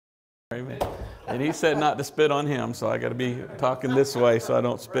Amen. And he said not to spit on him, so I got to be talking this way so I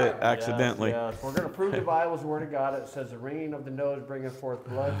don't spit accidentally. Yes. We're going to prove the Bible's Word of God. It says the ringing of the nose bringeth forth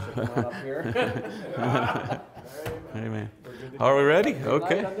blood, so come on up here. Amen. Are we ready?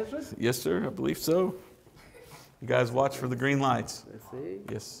 Okay. Yes, sir. I believe so. You guys watch for the green lights. Let's see.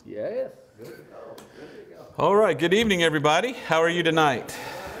 Yes. Yes. Good to go. All right. Good evening, everybody. How are you tonight?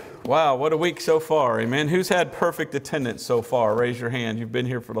 Wow, what a week so far. Amen. Who's had perfect attendance so far? Raise your hand. You've been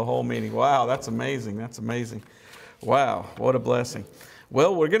here for the whole meeting. Wow, that's amazing. That's amazing. Wow, what a blessing.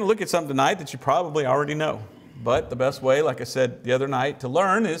 Well, we're going to look at something tonight that you probably already know. But the best way, like I said the other night, to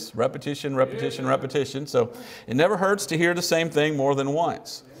learn is repetition, repetition, repetition. So it never hurts to hear the same thing more than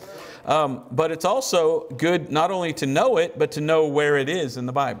once. But it's also good not only to know it, but to know where it is in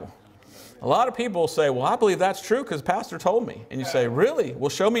the Bible. A lot of people say, well, I believe that's true because Pastor told me. And you say, really?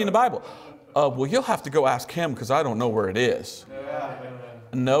 Well, show me in the Bible. Well, you'll have to go ask him because I don't know where it is.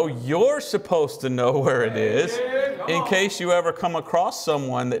 No, you're supposed to know where it is. In case you ever come across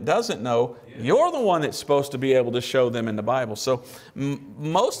someone that doesn't know, you're the one that's supposed to be able to show them in the Bible. So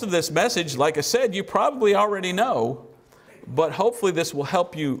most of this message, like I said, you probably already know, but hopefully this will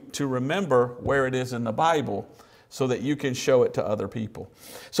help you to remember where it is in the Bible so that you can show it to other people.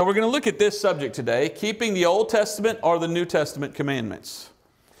 So we're going to look at this subject today, keeping the Old Testament or the New Testament commandments.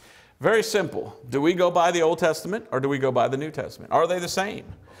 Very simple. Do we go by the Old Testament or do we go by the New Testament? Are they the same?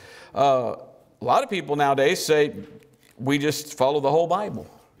 A lot of people nowadays say we just follow the whole Bible.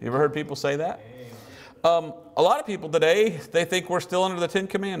 You ever heard people say that? A lot of people today, they think we're still under the Ten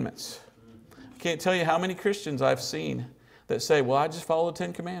Commandments. I can't tell you how many Christians I've seen that say, well, I just follow the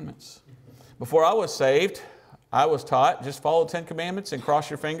Ten Commandments. Before I was saved, I was taught, just follow the Ten Commandments and cross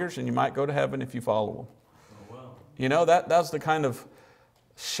your fingers and you might go to heaven if you follow them. Oh, wow. You know, that's the kind of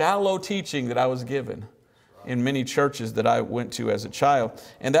shallow teaching that I was given in many churches that I went to as a child.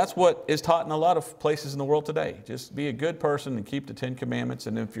 And that's what is taught in a lot of places in the world today. Just be a good person and keep the Ten Commandments.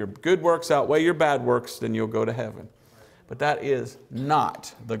 And if your good works outweigh your bad works, then you'll go to heaven. But that is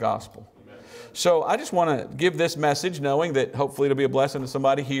not the gospel. So I just want to give this message knowing that hopefully it'll be a blessing to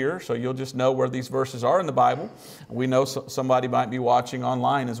somebody here. So you'll just know where these verses are in the Bible. We know somebody might be watching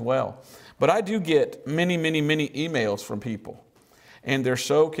online as well. But I do get many, many, many emails from people. And they're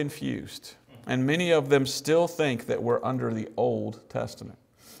so confused. And many of them still think that we're under the Old Testament.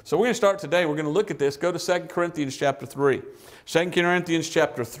 So we're going to start today. We're going to look at this. Go to 2 Corinthians chapter 3. 2 Corinthians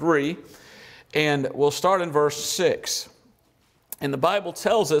chapter 3. And we'll start in verse 6. And the Bible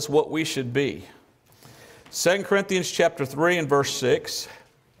tells us what we should be. 2 Corinthians chapter 3 and verse 6.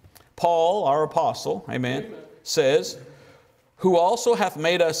 Paul, our apostle, amen, says, who also hath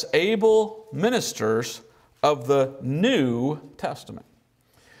made us able ministers of the New Testament.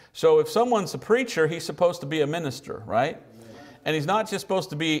 So if someone's a preacher, he's supposed to be a minister, right? And he's not just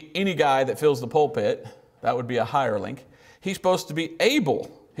supposed to be any guy that fills the pulpit. That would be a hireling. He's supposed to be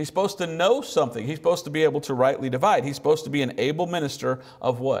able. He's supposed to know something. He's supposed to be able to rightly divide. He's supposed to be an able minister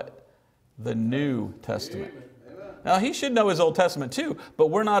of what? The New Testament. Now, he should know his Old Testament too, but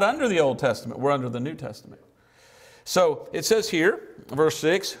we're not under the Old Testament. We're under the New Testament. So it says here, verse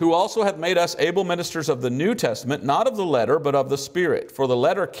 6, who also hath made us able ministers of the New Testament, not of the letter, but of the Spirit. For the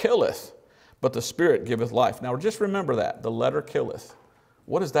letter killeth, but the Spirit giveth life. Now, just remember that. The letter killeth.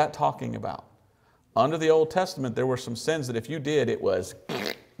 What is that talking about? Under the Old Testament, there were some sins that if you did, it was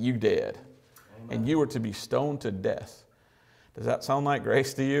you dead. And you were to be stoned to death. Does that sound like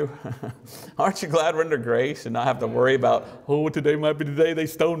grace to you? Aren't you glad we're under grace and not have to worry about, oh, today might be the day they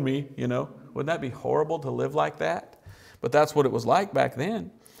stoned me, you know? Wouldn't that be horrible to live like that? But that's what it was like back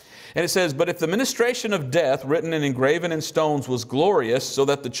then. And it says, but if the ministration of death written and engraven in stones was glorious, so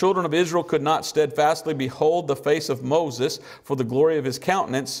that the children of Israel could not steadfastly behold the face of Moses for the glory of his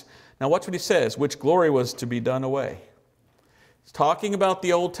countenance. Now watch what he says, which glory was to be done away. It's talking about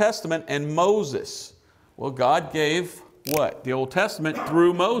the Old Testament and Moses. Well, God gave what? The Old Testament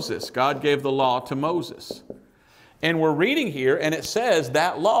through Moses. God gave the law to Moses. And we're reading here, and it says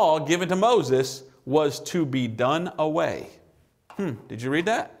that law given to Moses was to be done away. Did you read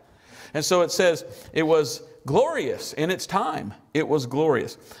that? And so it says it was glorious in its time. It was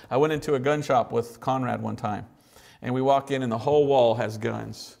glorious. I went into a gun shop with Conrad one time, and we walk in, and the whole wall has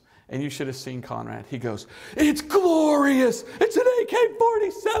guns. And you should have seen Conrad. He goes, it's glorious. It's an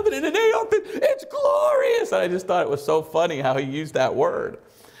AK-47 and an AR-15. It's glorious. And I just thought it was so funny how he used that word.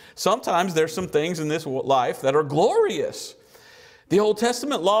 Sometimes there's some things in this life that are glorious. The Old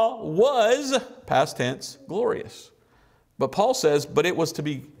Testament law was, past tense, glorious. But Paul says, but it was to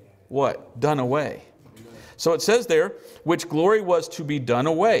be, what? Done away. So it says there, which glory was to be done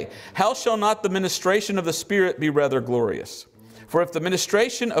away. How shall not the ministration of the Spirit be rather glorious? For if the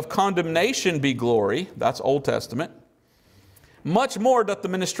ministration of condemnation be glory, that's Old Testament, much more doth the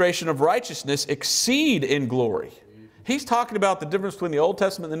ministration of righteousness exceed in glory. He's talking about the difference between the Old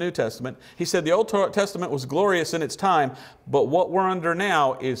Testament and the New Testament. He said the Old Testament was glorious in its time, but what we're under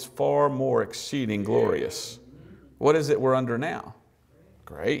now is far more exceeding glorious. What is it we're under now?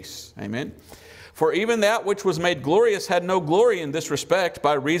 Grace. Amen. For even that which was made glorious had no glory in this respect,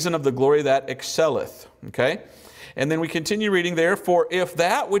 by reason of the glory that excelleth. Okay? And then we continue reading there, for if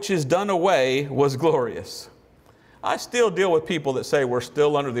that which is done away was glorious. I still deal with people that say we're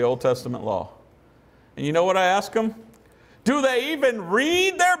still under the Old Testament law. And you know what I ask them? Do they even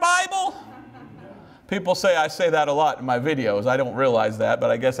read their Bible? People say I say that a lot in my videos. I don't realize that, but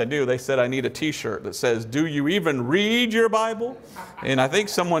I guess I do. They said I need a t-shirt that says, do you even read your Bible? And I think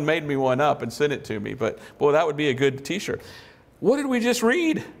someone made me one up and sent it to me. But boy, that would be a good t-shirt. What did we just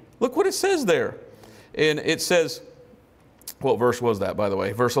read? Look what it says there. And it says, what verse was that, by the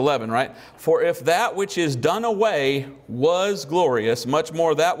way? Verse 11, right? For if that which is done away was glorious, much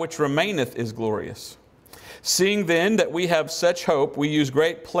more that which remaineth is glorious. Seeing then that we have such hope, we use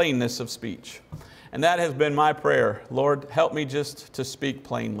great plainness of speech. And that has been my prayer. Lord, help me just to speak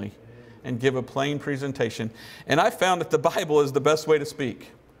plainly and give a plain presentation. And I found that the Bible is the best way to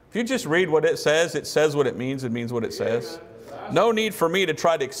speak. If you just read what it says what it means what it says. No need for me to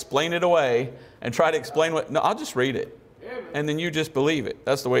try to explain it away and try to explain what, no, I'll just read it. And then you just believe it.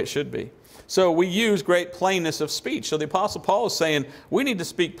 That's the way it should be. So we use great plainness of speech. So the Apostle Paul is saying we need to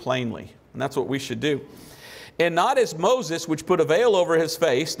speak plainly. And that's what we should do. And not as Moses, which put a veil over his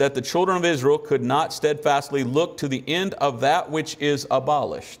face, that the children of Israel could not steadfastly look to the end of that which is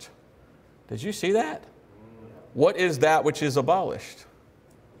abolished. Did you see that? What is that which is abolished?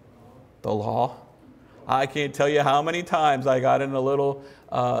 The law. I can't tell you how many times I got in a little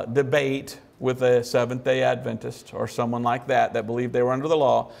debate with a Seventh-day Adventist or someone like that that believed they were under the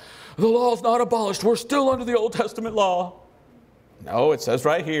law. The law is not abolished. We're still under the Old Testament law. No, it says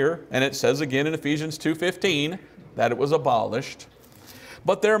right here, and it says again in Ephesians 2:15 that it was abolished.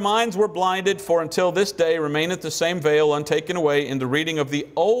 But their minds were blinded, for until this day remaineth the same veil untaken away in the reading of the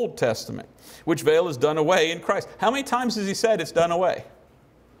Old Testament, which veil is done away in Christ. How many times has he said it's done away?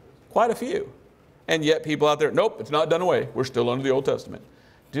 Quite a few. And yet people out there, nope, it's not done away. We're still under the Old Testament.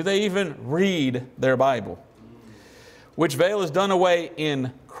 Do they even read their Bible? Which veil is done away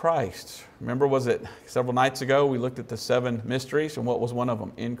in Christ. Remember, was it several nights ago we looked at the 7 mysteries, and what was one of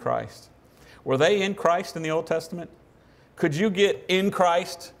them? In Christ. Were they in Christ in the Old Testament? Could you get in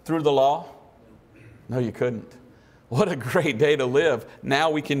Christ through the law? No, you couldn't. What a great day to live. Now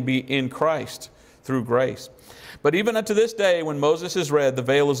we can be in Christ through grace. But even unto this day, when Moses is read, the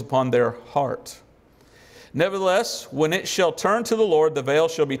veil is upon their heart. Nevertheless, when it shall turn to the Lord, the veil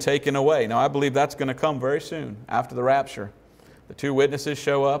shall be taken away. Now, I believe that's going to come very soon, after the rapture. The 2 witnesses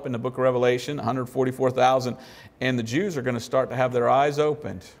show up in the book of Revelation, 144,000, and the Jews are going to start to have their eyes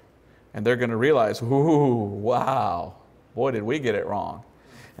opened. And they're going to realize, ooh, wow, boy, did we get it wrong.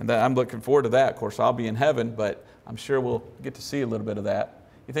 And I'm looking forward to that. Of course, I'll be in heaven, but I'm sure we'll get to see a little bit of that.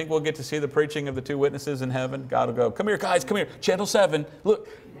 You think we'll get to see the preaching of the 2 witnesses in heaven? God will go, come here, guys, come here. Channel 7, look,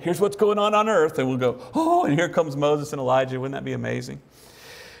 here's what's going on earth. And we'll go, oh, and here comes Moses and Elijah. Wouldn't that be amazing?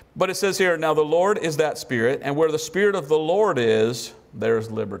 But it says here, now the Lord is that Spirit, and where the Spirit of the Lord is, there is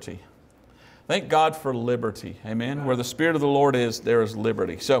liberty. Thank God for liberty. Amen. Where the Spirit of the Lord is, there is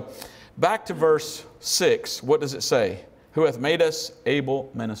liberty. So back to verse 6. What does it say? Who hath made us able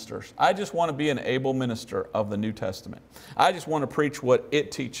ministers. I just want to be an able minister of the New Testament. I just want to preach what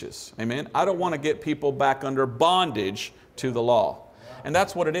it teaches. Amen. I don't want to get people back under bondage to the law. And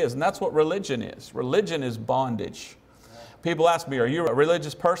that's what it is. And that's what religion is. Religion is bondage. People ask me, are you a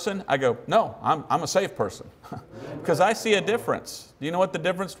religious person? I go, no, I'm a saved person. Because I see a difference. Do you know what the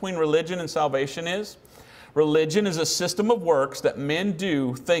difference between religion and salvation is? Religion is a system of works that men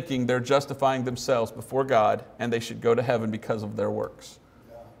do thinking they're justifying themselves before God and they should go to heaven because of their works.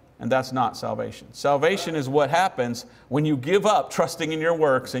 And that's not salvation. Salvation is what happens when you give up trusting in your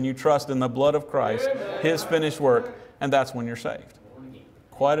works and you trust in the blood of Christ, His finished work, and that's when you're saved.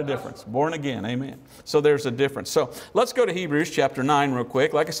 Quite a difference. Born again. Amen. So there's a difference. So let's go to Hebrews chapter 9 real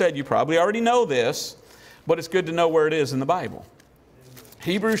quick. Like I said, you probably already know this, but it's good to know where it is in the Bible.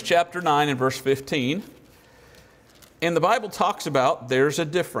 Hebrews chapter 9 and verse 15. And the Bible talks about there's a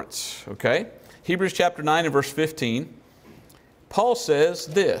difference. Okay? Hebrews chapter 9 and verse 15. Paul says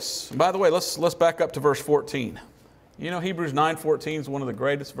this. And by the way, let's back up to verse 14. You know, Hebrews 9:14 is one of the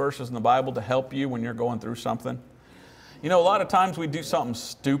greatest verses in the Bible to help you when you're going through something. You know, a lot of times we do something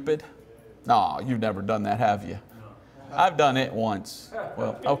stupid. No, you've never done that, have you? I've done it once.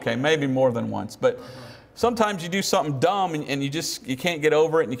 Well, okay, maybe more than once. But Sometimes you do something dumb and you can't get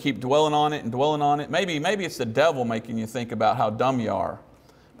over it and you keep dwelling on it and dwelling on it. Maybe it's the devil making you think about how dumb you are.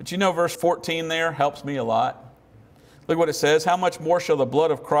 But you know, verse 14 there helps me a lot. Look what it says. How much more shall the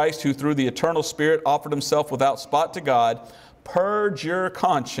blood of Christ, who through the eternal Spirit offered himself without spot to God, purge your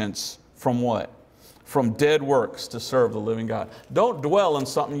conscience from what? From dead works to serve the living God. Don't dwell on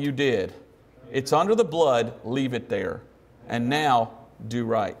something you did. It's under the blood, leave it there. And now do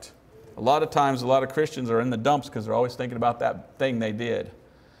right. A lot of times, a lot of Christians are in the dumps because they're always thinking about that thing they did.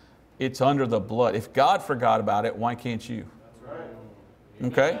 It's under the blood. If God forgot about it, why can't you? That's right.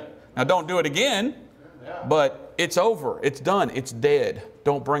 Okay? Now don't do it again, but it's over. It's done. It's dead.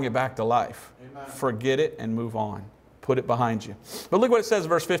 Don't bring it back to life. Amen. Forget it and move on. Put it behind you. But look what it says in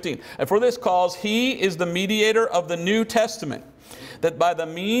verse 15. And for this cause, he is the mediator of the New Testament, that by the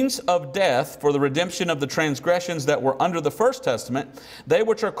means of death, for the redemption of the transgressions that were under the first testament, they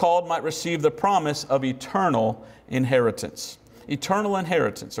which are called might receive the promise of eternal inheritance. Eternal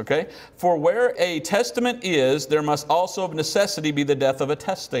inheritance, okay? For where a testament is, there must also of necessity be the death of a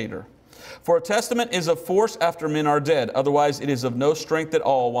testator. For a testament is of force after men are dead. Otherwise it is of no strength at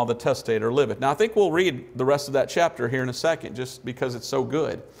all while the testator liveth. Now I think we'll read the rest of that chapter here in a second, just because it's so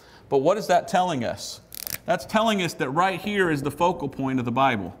good. But what is that telling us? That's telling us that right here is the focal point of the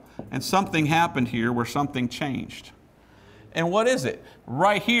Bible. And something happened here where something changed. And what is it?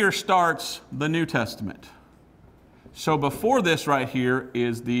 Right here starts the New Testament. So before this right here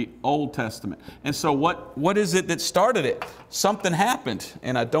is the Old Testament. And so what is it that started it? Something happened,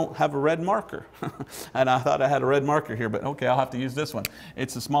 and I don't have a red marker. And I thought I had a red marker here, but okay, I'll have to use this one.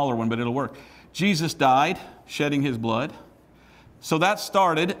 It's a smaller one, but it'll work. Jesus died, shedding his blood. So that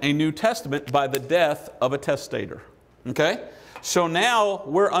started a New Testament by the death of a testator. Okay? So now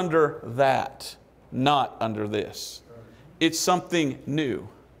we're under that, not under this. It's something new.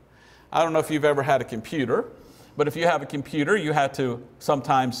 I don't know if you've ever had a computer, but if you have a computer, you have to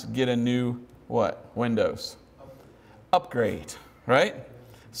sometimes get a new, what? Windows. Upgrade, right?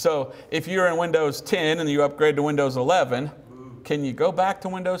 So if you're in Windows 10 and you upgrade to Windows 11, can you go back to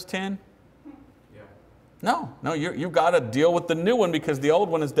Windows 10? No, you've got to deal with the new one because the old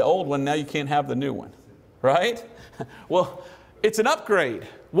one is the old one. Now you can't have the new one, right? Well, it's an upgrade.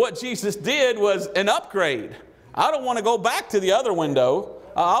 What Jesus did was an upgrade. I don't want to go back to the other window.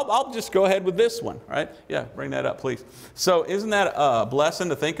 I'll just go ahead with this one, right? Yeah, bring that up, please. So isn't that a blessing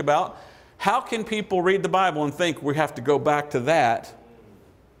to think about? How can people read the Bible and think we have to go back to that?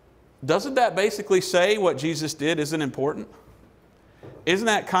 Doesn't that basically say what Jesus did isn't important? Isn't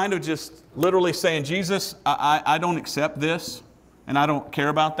that kind of just literally saying, Jesus, I don't accept this and I don't care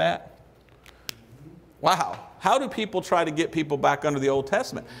about that? Wow. How do people try to get people back under the Old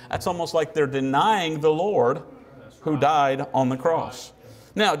Testament? That's almost like they're denying the Lord who died on the cross.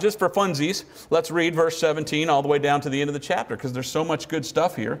 Now, just for funsies, let's read verse 17 all the way down to the end of the chapter because there's so much good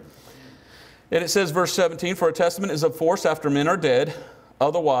stuff here. And it says, verse 17, for a testament is of force after men are dead.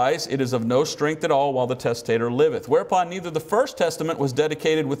 Otherwise, it is of no strength at all while the testator liveth. Whereupon neither the first testament was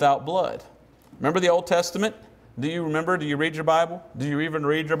dedicated without blood. Remember the Old Testament? Do you remember? Do you read your Bible? Do you even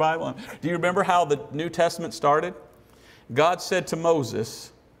read your Bible? Do you remember how the New Testament started? God said to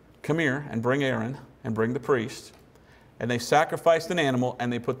Moses, come here and bring Aaron and bring the priest. And they sacrificed an animal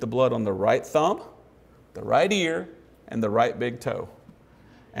and they put the blood on the right thumb, the right ear, and the right big toe.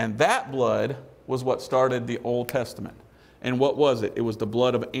 And that blood was what started the Old Testament. And what was it? It was the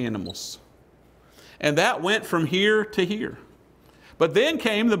blood of animals. And that went from here to here. But then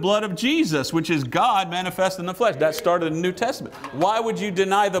came the blood of Jesus, which is God manifest in the flesh. That started the New Testament. Why would you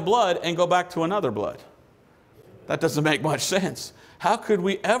deny the blood and go back to another blood? That doesn't make much sense. How could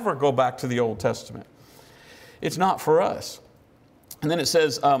we ever go back to the Old Testament? It's not for us. And then it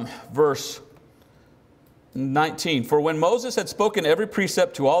says, verse 19, for when Moses had spoken every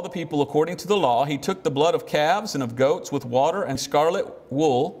precept to all the people according to the law, he took the blood of calves and of goats with water and scarlet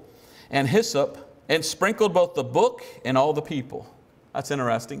wool and hyssop and sprinkled both the book and all the people. That's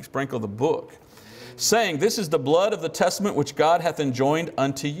interesting. Sprinkle the book, saying, this is the blood of the testament which God hath enjoined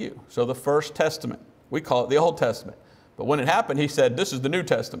unto you. So the first testament, we call it the Old Testament. But when it happened, he said, this is the New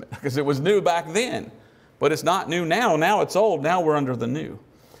Testament because it was new back then. But it's not new now. Now it's old. Now we're under the new.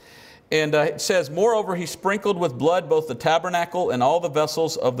 And it says, moreover, he sprinkled with blood both the tabernacle and all the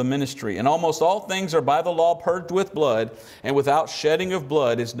vessels of the ministry. And almost all things are by the law purged with blood, and without shedding of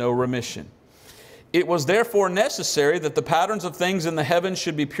blood is no remission. It was therefore necessary that the patterns of things in the heavens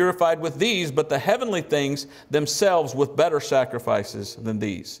should be purified with these, but the heavenly things themselves with better sacrifices than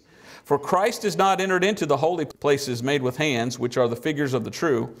these. For Christ is not entered into the holy places made with hands, which are the figures of the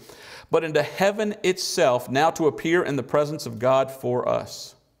true, but into heaven itself, now to appear in the presence of God for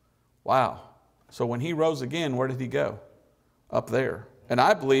us. Wow. So when he rose again, where did he go? Up there. And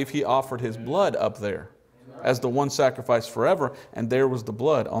I believe he offered his blood up there as the one sacrifice forever, and there was the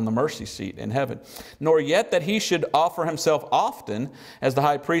blood on the mercy seat in heaven. Nor yet that he should offer himself often, as the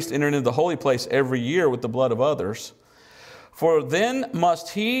high priest entered into the holy place every year with the blood of others. For then must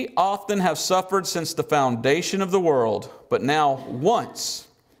he often have suffered since the foundation of the world. But now once,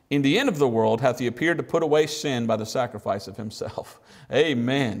 in the end of the world, hath he appeared to put away sin by the sacrifice of himself.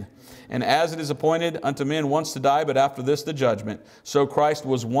 Amen. And as it is appointed unto men once to die, but after this the judgment, so Christ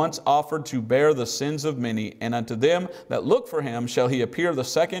was once offered to bear the sins of many, and unto them that look for him shall he appear the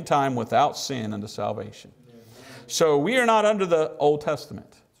second time without sin unto salvation. So we are not under the Old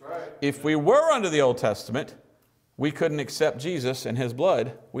Testament. If we were under the Old Testament, we couldn't accept Jesus and his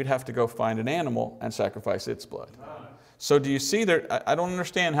blood. We'd have to go find an animal and sacrifice its blood. So do you see there? I don't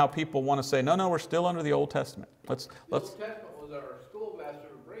understand how people want to say, no, we're still under the Old Testament. Let's. The Old Testament was our schoolmaster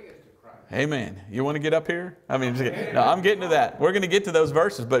to bring us to Christ. Amen. You want to get up here? I mean, no, I'm getting to that. We're going to get to those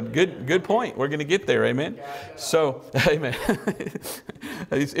verses, but good point. We're going to get there. Amen. So, amen.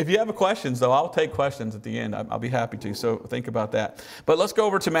 If you have questions, though, I'll take questions at the end. I'll be happy to. So think about that. But let's go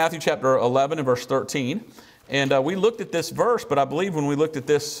over to Matthew chapter 11 and verse 13. And we looked at this verse, but I believe when we looked at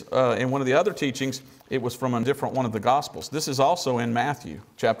this in one of the other teachings, it was from a different one of the Gospels. This is also in Matthew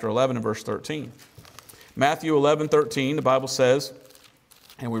chapter 11 and verse 13. Matthew 11:13, the Bible says,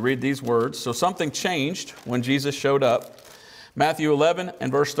 and we read these words, so something changed when Jesus showed up. Matthew 11 and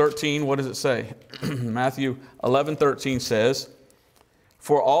verse 13, what does it say? Matthew 11:13 says,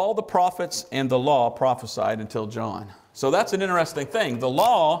 for all the prophets and the law prophesied until John. So that's an interesting thing. The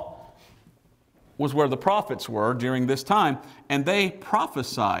law was where the prophets were during this time, and they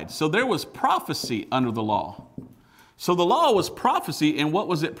prophesied. So there was prophecy under the law. So the law was prophecy, and what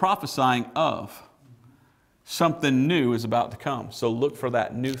was it prophesying of? Something new is about to come. So look for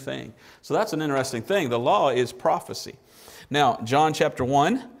that new thing. So that's an interesting thing. The law is prophecy. Now, John chapter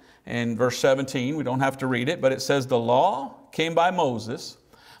 1 and verse 17, we don't have to read it, but it says the law came by Moses,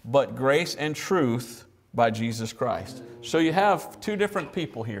 but grace and truth by Jesus Christ. So you have two different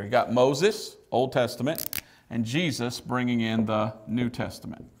people here. You got Moses, Old Testament, and Jesus bringing in the New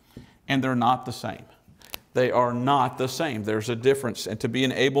Testament. And they're not the same. They are not the same. There's a difference. And to be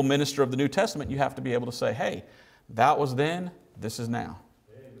an able minister of the New Testament, you have to be able to say, hey, that was then, this is now.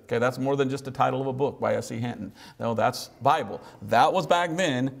 Okay, that's more than just the title of a book by S.E. Hinton. No, that's Bible. That was back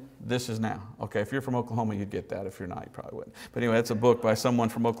then, this is now. Okay, if you're from Oklahoma, you'd get that. If you're not, you probably wouldn't. But anyway, it's a book by someone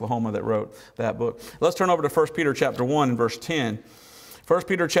from Oklahoma that wrote that book. Let's turn over to 1 Peter chapter 1 and verse 10. 1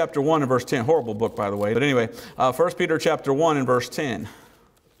 Peter chapter 1 and verse 10. Horrible book, by the way. But anyway, 1 Peter chapter 1 and verse 10.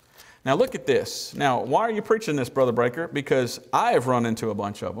 Now look at this. Now, why are you preaching this, Brother Breaker? Because I have run into a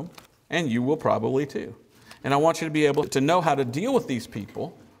bunch of them, and you will probably too. And I want you to be able to know how to deal with these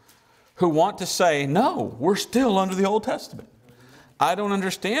people who want to say, no, we're still under the Old Testament. I don't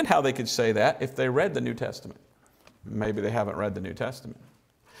understand how they could say that if they read the New Testament. Maybe they haven't read the New Testament.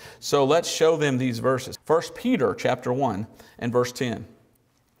 So let's show them these verses. 1 Peter chapter 1 and verse 10.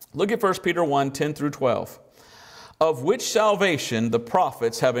 Look at 1 Peter 1, 10 through 12. Of which salvation the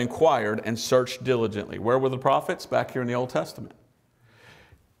prophets have inquired and searched diligently. Where were the prophets? Back here in the Old Testament.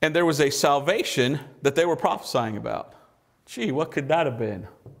 And there was a salvation that they were prophesying about. Gee, what could that have been?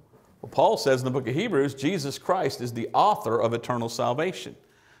 Well, Paul says in the book of Hebrews, Jesus Christ is the author of eternal salvation.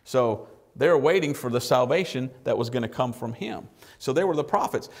 So they're waiting for the salvation that was going to come from him. So they were the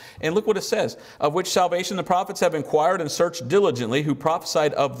prophets. And look what it says. Of which salvation the prophets have inquired and searched diligently, who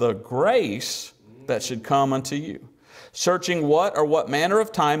prophesied of the grace that should come unto you. Searching what manner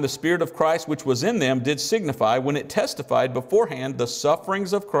of time the Spirit of Christ which was in them did signify, when it testified beforehand the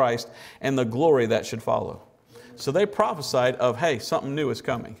sufferings of Christ and the glory that should follow. So they prophesied of, hey, something new is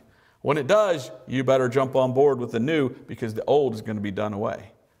coming. When it does, you better jump on board with the new, because the old is going to be done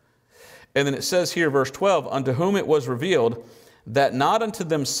away. And then it says here, verse 12, unto whom it was revealed that not unto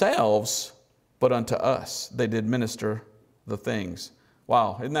themselves, but unto us they did minister the things.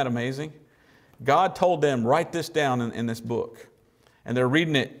 Wow, isn't that amazing? God told them, write this down in this book. And they're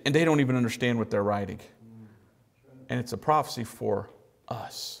reading it, and they don't even understand what they're writing. And it's a prophecy for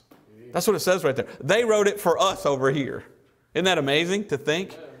us. That's what it says right there. They wrote it for us over here. Isn't that amazing to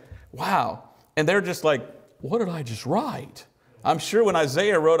think? Wow. And they're just like, what did I just write? I'm sure when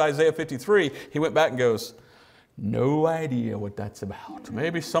Isaiah wrote Isaiah 53, he went back and goes, no idea what that's about.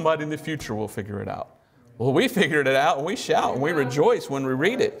 Maybe somebody in the future will figure it out. Well, we figured it out, and we shout, and we rejoice when we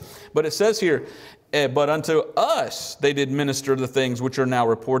read it. But it says here, but unto us they did minister the things which are now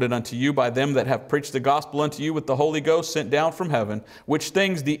reported unto you by them that have preached the gospel unto you with the Holy Ghost sent down from heaven, which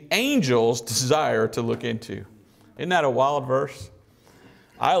things the angels desire to look into. Isn't that a wild verse?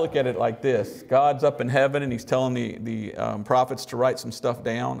 I look at it like this. God's up in heaven and He's telling the prophets to write some stuff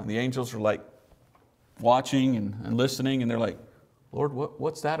down. And the angels are like watching and listening. And they're like, Lord,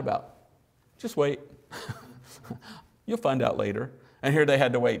 what's that about? Just wait. You'll find out later. And here they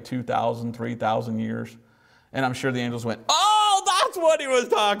had to wait 2,000, 3,000 years. And I'm sure the angels went, oh, that's what He was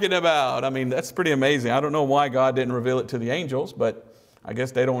talking about. I mean, that's pretty amazing. I don't know why God didn't reveal it to the angels, but I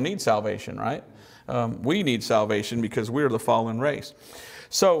guess they don't need salvation, right? We need salvation because we're the fallen race.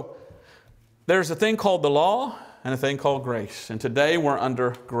 So there's a thing called the law and a thing called grace. And today we're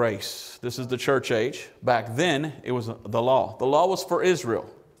under grace. This is the church age. Back then it was the law. The law was for Israel.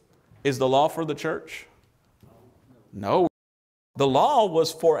 Is the law for the church? No. The law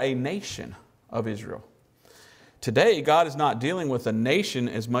was for a nation of Israel. Today God is not dealing with a nation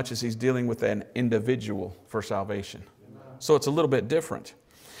as much as He's dealing with an individual for salvation. So it's a little bit different.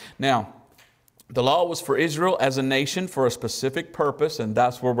 Now, the law was for Israel as a nation for a specific purpose, and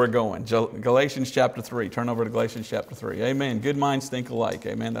that's where we're going. Galatians chapter 3. Turn over to Galatians chapter 3. Amen. Good minds think alike.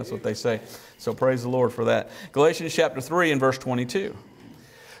 Amen. That's what they say. So praise the Lord for that. Galatians chapter 3 and verse 22.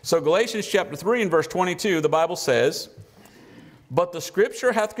 So Galatians chapter 3 and verse 22, the Bible says, but the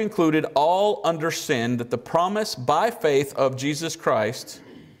Scripture hath concluded all under sin, that the promise by faith of Jesus Christ,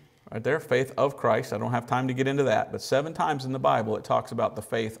 right there, faith of Christ. I don't have time to get into that, but 7 times in the Bible it talks about the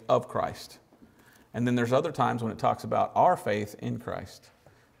faith of Christ. And then there's other times when it talks about our faith in Christ.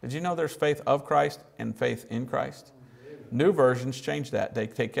 Did you know there's faith of Christ and faith in Christ? New versions change that. They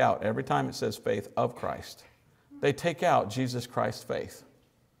take out, every time it says faith of Christ, they take out Jesus Christ's faith.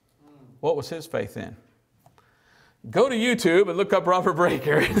 What was His faith in? Go to YouTube and look up Robert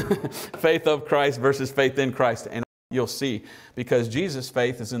Breaker, faith of Christ versus faith in Christ, and you'll see, because Jesus'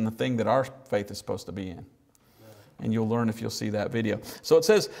 faith is in the thing that our faith is supposed to be in. And you'll learn if you'll see that video. So it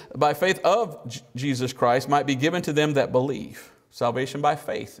says, by faith of Jesus Christ might be given to them that believe. Salvation by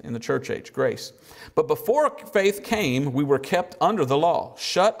faith in the church age, grace. But before faith came, we were kept under the law,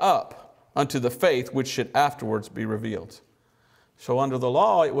 shut up unto the faith which should afterwards be revealed. So under the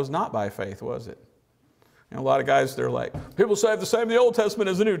law, it was not by faith, was it? And a lot of guys, they're like, people say the same in the Old Testament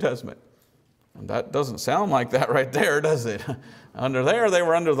as the New Testament. And that doesn't sound like that right there, does it? Under there, they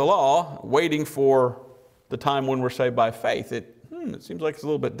were under the law, waiting for the time when we're saved by faith. It seems like it's a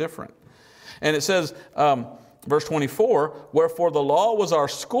little bit different. And it says, verse 24, wherefore the law was our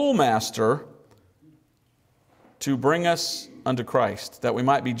schoolmaster to bring us unto Christ, that we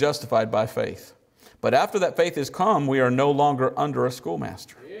might be justified by faith. But after that faith is come, we are no longer under a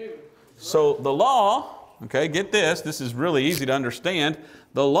schoolmaster. So the law, okay, get this is really easy to understand.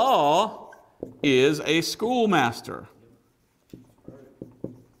 The law is a schoolmaster.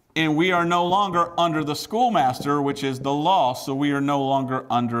 And we are no longer under the schoolmaster, which is the law. So we are no longer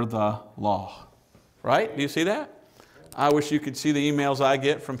under the law. Right? Do you see that? I wish you could see the emails I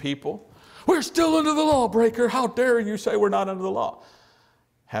get from people. We're still under the law, Breaker. How dare you say we're not under the law?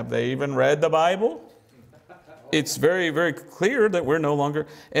 Have they even read the Bible? It's very, very clear that we're no longer.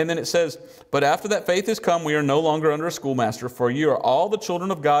 And then it says, but after that faith is come, we are no longer under a schoolmaster, for you are all the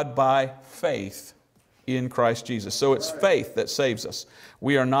children of God by faith in Christ Jesus. So it's faith that saves us.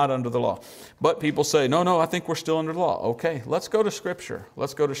 We are not under the law. But people say, no, I think we're still under the law. Okay, let's go to Scripture.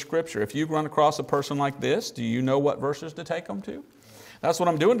 Let's go to Scripture. If you run across a person like this, do you know what verses to take them to? That's what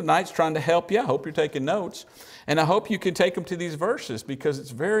I'm doing tonight, is trying to help you. I hope you're taking notes. And I hope you can take them to these verses, because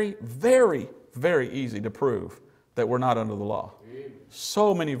it's very, very, very easy to prove that we're not under the law.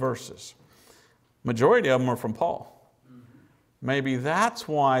 So many verses. Majority of them are from Paul. Maybe that's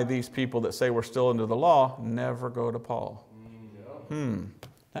why these people that say we're still under the law never go to Paul.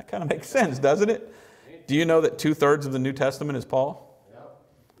 That kind of makes sense, doesn't it? Do you know that 2/3 of the New Testament is Paul?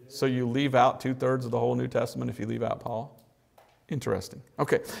 So you leave out 2/3 of the whole New Testament if you leave out Paul? Interesting.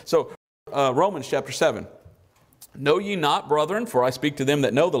 Okay, so Romans chapter 7. Know ye not, brethren, for I speak to them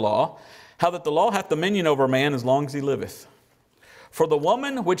that know the law, how that the law hath dominion over a man as long as he liveth. For the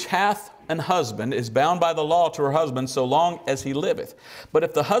woman which hath an husband is bound by the law to her husband so long as he liveth. But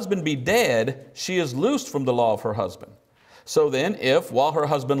if the husband be dead, she is loosed from the law of her husband. So then, if, while her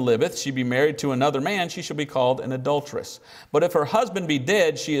husband liveth, she be married to another man, she shall be called an adulteress. But if her husband be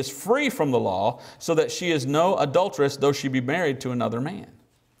dead, she is free from the law, so that she is no adulteress, though she be married to another man.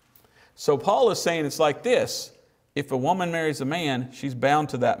 So Paul is saying it's like this. If a woman marries a man, she's bound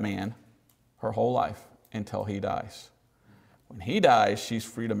to that man her whole life until he dies. When he dies, she's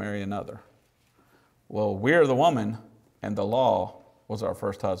free to marry another. Well, we're the woman, and the law was our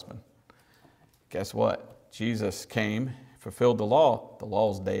first husband. Guess what? Jesus came, fulfilled the law. The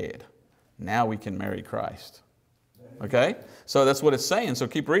law's dead. Now we can marry Christ. Okay? So that's what it's saying. So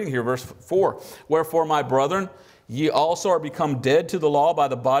keep reading here, verse 4. Wherefore, my brethren, ye also are become dead to the law by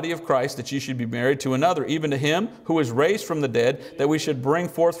the body of Christ, that ye should be married to another, even to him who is raised from the dead, that we should bring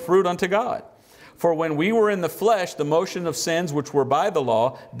forth fruit unto God. For when we were in the flesh, the motion of sins which were by the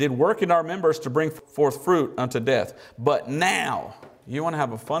law did work in our members to bring forth fruit unto death. But now, you want to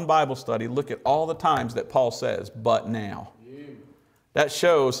have a fun Bible study, look at all the times that Paul says, but now. That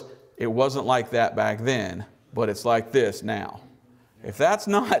shows it wasn't like that back then, but it's like this now. If that's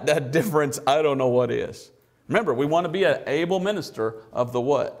not that difference, I don't know what is. Remember, we want to be an able minister of the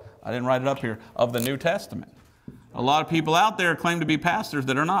what? I didn't write it up here. Of the New Testament. A lot of people out there claim to be pastors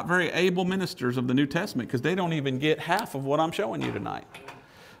that are not very able ministers of the New Testament because they don't even get half of what I'm showing you tonight.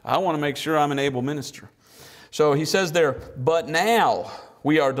 I want to make sure I'm an able minister. So he says there, but now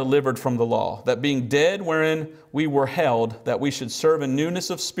we are delivered from the law, that being dead wherein we were held, that we should serve in newness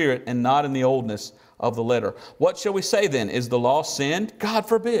of spirit and not in the oldness of the letter. What shall we say then? Is the law sin? God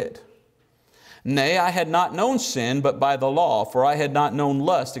forbid. Nay, I had not known sin, but by the law, for I had not known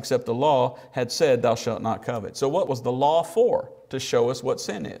lust, except the law had said, thou shalt not covet. So what was the law for? To show us what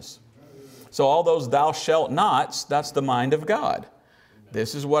sin is. So all those thou shalt nots, that's the mind of God.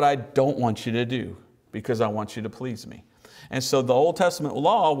 This is what I don't want you to do, because I want you to please me. And so the Old Testament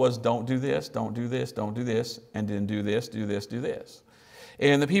law was don't do this, don't do this, don't do this, and then do this, do this, do this.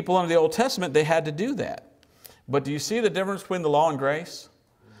 And the people under the Old Testament, they had to do that. But do you see the difference between the law and grace?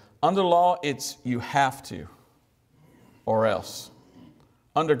 Under law, it's you have to, or else.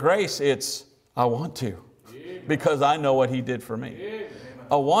 Under grace, it's I want to, because I know what He did for me.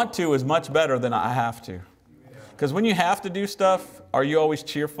 A want to is much better than I have to. Because when you have to do stuff, are you always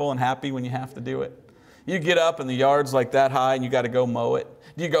cheerful and happy when you have to do it? You get up and the yard's like that high and you got to go mow it.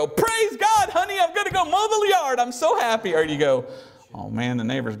 Do you go, praise God, honey, I'm going to go mow the yard. I'm so happy. Or do you go, oh man, the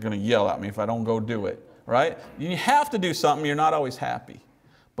neighbor's going to yell at me if I don't go do it. Right? You have to do something. You're not always happy.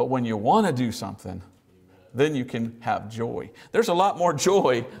 But when you want to do something, then you can have joy. There's a lot more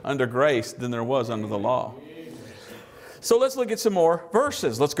joy under grace than there was under the law. So let's look at some more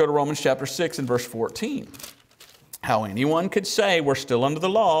verses. Let's go to Romans chapter 6 and verse 14. How anyone could say we're still under the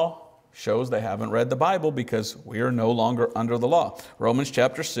law shows they haven't read the Bible, because we are no longer under the law. Romans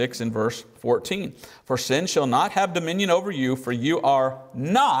chapter 6 and verse 14. For sin shall not have dominion over you, for you are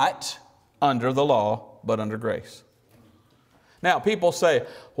not under the law, but under grace. Now, people say,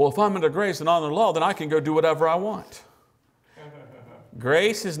 well, if I'm under grace and under the law, then I can go do whatever I want.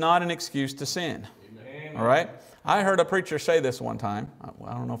 Grace is not an excuse to sin. Amen. All right? I heard a preacher say this one time.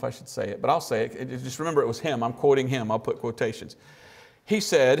 I don't know if I should say it, but I'll say it. Just remember it was him. I'm quoting him. I'll put quotations. He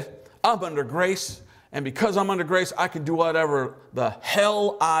said, I'm under grace, and because I'm under grace, I can do whatever the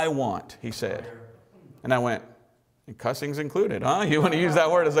hell I want, he said. And I went, and cussing's included, huh? You want to use that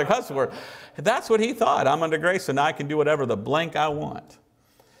word as a cuss word. That's what he thought. I'm under grace and I can do whatever the blank I want.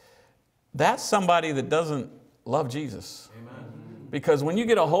 That's somebody that doesn't love Jesus. Amen. Because when you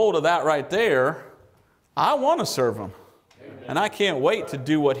get a hold of that right there, I want to serve Him. Amen. And I can't wait to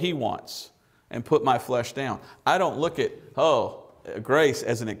do what He wants and put my flesh down. I don't look at, grace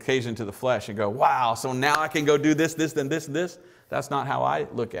as an occasion to the flesh and go, wow, so now I can go do this, this, and this, and this. That's not how I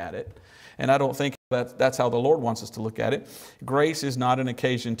look at it. And I don't think that's how the Lord wants us to look at it. Grace is not an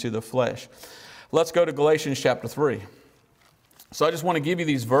occasion to the flesh. Let's go to Galatians chapter 3. So I just want to give you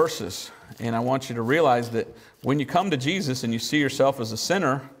these verses, and I want you to realize that when you come to Jesus and you see yourself as a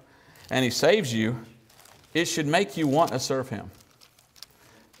sinner and He saves you, it should make you want to serve Him.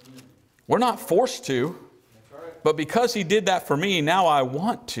 We're not forced to, but because He did that for me, now I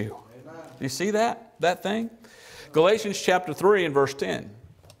want to. Do you see that thing? Galatians chapter 3 and verse 10.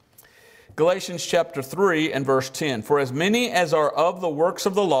 Galatians chapter 3 and verse 10. For as many as are of the works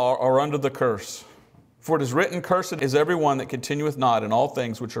of the law are under the curse. For it is written, cursed is every one that continueth not in all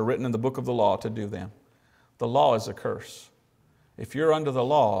things which are written in the book of the law to do them. The law is a curse. If you're under the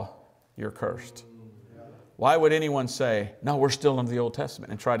law, you're cursed. Why would anyone say, no, we're still under the Old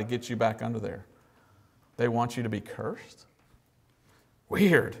Testament, and try to get you back under there? They want you to be cursed?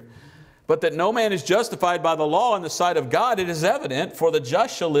 Weird. But that no man is justified by the law in the sight of God, it is evident, for the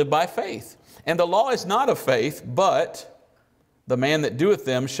just shall live by faith. And the law is not of faith, but the man that doeth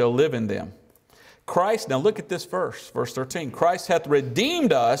them shall live in them. Christ, now look at this verse 13. Christ hath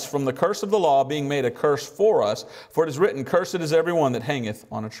redeemed us from the curse of the law, being made a curse for us. For it is written, cursed is every one that hangeth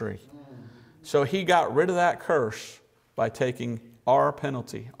on a tree. So He got rid of that curse by taking our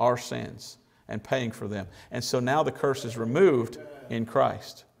penalty, our sins, and paying for them. And so now the curse is removed in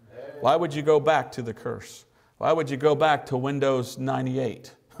Christ. Why would you go back to the curse? Why would you go back to Windows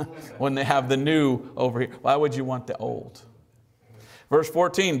 98 when they have the new over here? Why would you want the old? Verse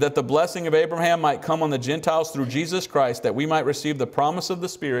 14, that the blessing of Abraham might come on the Gentiles through Jesus Christ, that we might receive the promise of the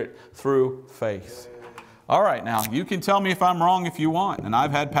Spirit through faith. All right, now, you can tell me if I'm wrong if you want. And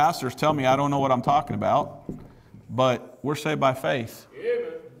I've had pastors tell me I don't know what I'm talking about. But we're saved by faith,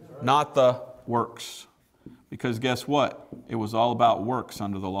 not the works. Because guess what? It was all about works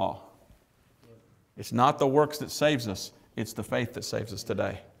under the law. It's not the works that saves us. It's the faith that saves us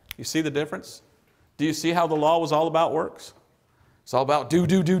today. You see the difference? Do you see how the law was all about works? It's all about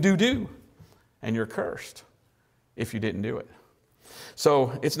do. And you're cursed if you didn't do it.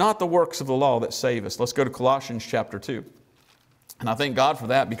 So it's not the works of the law that save us. Let's go to Colossians chapter 2. And I thank God for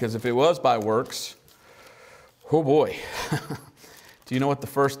that, because if it was by works, oh boy. Do you know what the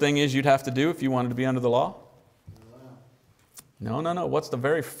first thing is you'd have to do if you wanted to be under the law? No. What's the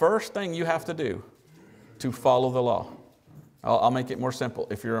very first thing you have to do to follow the law? I'll make it more simple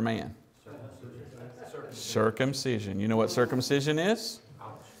if you're a man. Circumcision. You know what circumcision is?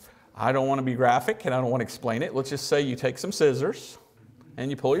 I don't want to be graphic and I don't want to explain it. Let's just say you take some scissors and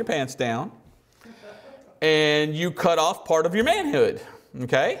you pull your pants down and you cut off part of your manhood.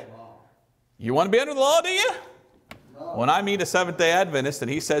 Okay? You want to be under the law, do you? When I meet a Seventh-day Adventist and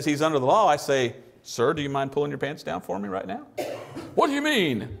he says he's under the law, I say, sir, do you mind pulling your pants down for me right now? What do you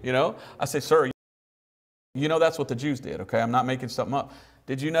mean? You know, I say, sir, you know that's what the Jews did, okay? I'm not making something up.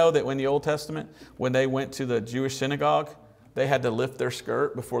 Did you know that when the Old Testament, when they went to the Jewish synagogue, they had to lift their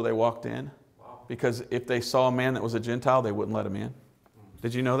skirt before they walked in? Because if they saw a man that was a Gentile, they wouldn't let him in.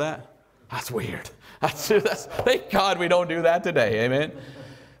 Did you know that? That's weird. Thank God we don't do that today, amen?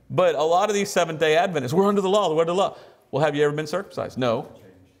 But a lot of these Seventh-day Adventists, we're under the law, we're under the law. Well, have you ever been circumcised? No.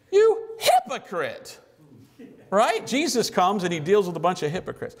 You hypocrite! Right? Jesus comes and he deals with a bunch of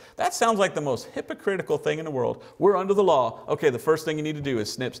hypocrites. That sounds like the most hypocritical thing in the world. We're under the law. Okay, the first thing you need to do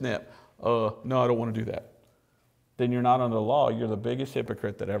is snip, snip. No, I don't want to do that. Then you're not under the law. You're the biggest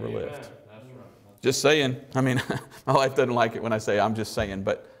hypocrite that ever lived. That's right. Just saying. I mean, my wife doesn't like it when I say I'm just saying,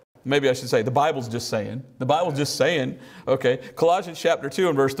 but maybe I should say the Bible's just saying. The Bible's just saying. Okay, Colossians chapter 2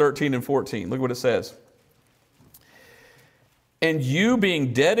 and verse 13 and 14. Look what it says. And you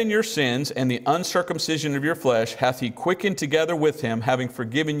being dead in your sins and the uncircumcision of your flesh, hath he quickened together with him, having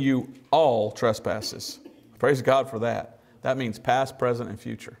forgiven you all trespasses. Praise God for that. That means past, present, and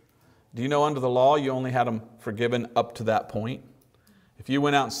future. Do you know under the law you only had them forgiven up to that point? If you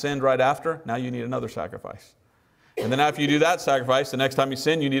went out and sinned right after, now you need another sacrifice. And then after you do that sacrifice, the next time you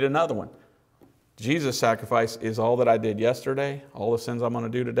sin, you need another one. Jesus' sacrifice is all that I did yesterday, all the sins I'm going to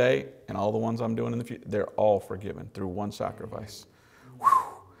do today, and all the ones I'm doing in the future. They're all forgiven through one sacrifice. Whew.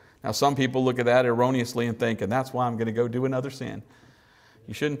 Now, some people look at that erroneously and think, and that's why I'm going to go do another sin.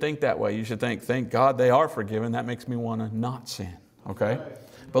 You shouldn't think that way. You should think, thank God they are forgiven. That makes me want to not sin. Okay?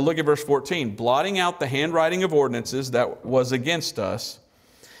 But look at verse 14. Blotting out the handwriting of ordinances that was against us,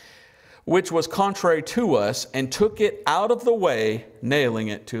 which was contrary to us, and took it out of the way, nailing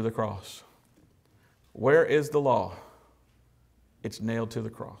it to the cross. Where is the law? It's nailed to the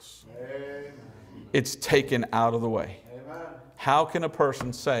cross. Amen. It's taken out of the way. Amen. How can a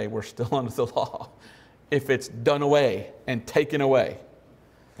person say we're still under the law if it's done away and taken away?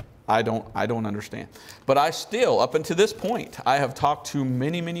 I don't understand. But I still, up until this point, I have talked to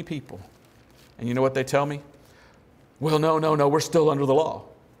many, many people. And you know what they tell me? Well, no, we're still under the law.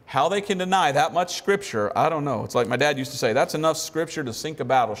 How they can deny that much Scripture, I don't know. It's like my dad used to say, that's enough Scripture to sink a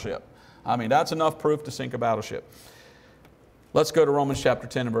battleship. I mean, that's enough proof to sink a battleship. Let's go to Romans chapter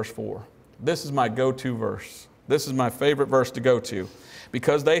 10 and verse 4. This is my go-to verse. This is my favorite verse to go to.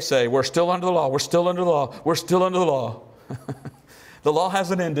 Because they say, we're still under the law, we're still under the law, we're still under the law. The law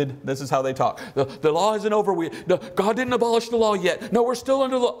hasn't ended. This is how they talk. The law isn't over. God didn't abolish the law yet. No, we're still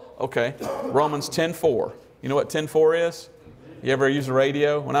under the law. Okay, Romans 10:4. You know what 10:4 is? You ever use a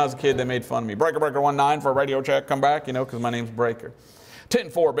radio? When I was a kid, they made fun of me. Breaker 19 for a radio check, come back, you know, because my name's Breaker.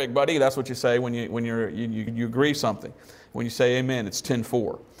 10-4, big buddy. That's what you say when you agree something. When you say amen, it's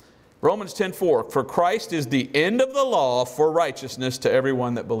 10-4. Romans 10:4. For Christ is the end of the law for righteousness to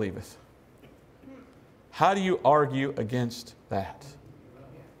everyone that believeth. How do you argue against that?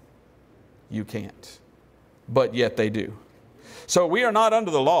 You can't. But yet they do. So we are not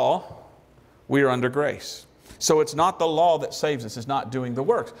under the law. We are under grace. So it's not the law that saves us. It's not doing the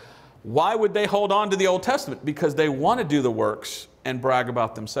works. Why would they hold on to the Old Testament? Because they want to do the works and brag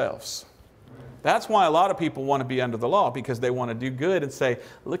about themselves. That's why a lot of people want to be under the law, because they want to do good and say,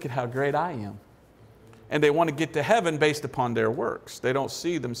 look at how great I am. And they want to get to heaven based upon their works. They don't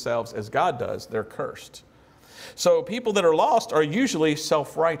see themselves as God does. They're cursed. So people that are lost are usually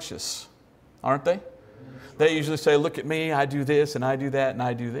self-righteous, aren't they? They usually say, look at me, I do this and I do that and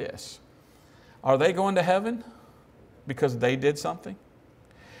I do this. Are they going to heaven? because they did something?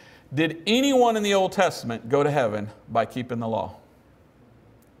 Did anyone in the Old Testament go to heaven by keeping the law?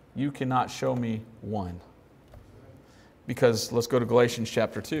 You cannot show me one. Because, let's go to Galatians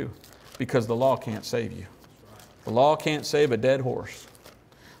chapter 2. Because the law can't save you. The law can't save a dead horse.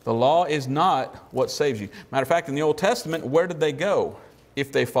 The law is not what saves you. Matter of fact, in the Old Testament, where did they go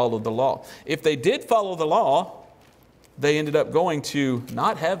if they followed the law? If they did follow the law, they ended up going to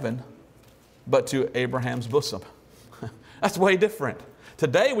not heaven, but to Abraham's bosom. That's way different.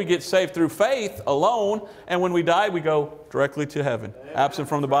 Today we get saved through faith alone, and when we die, we go directly to heaven, absent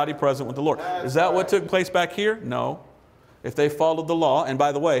from the body, present with the Lord. Is that what took place back here? No. If they followed the law, and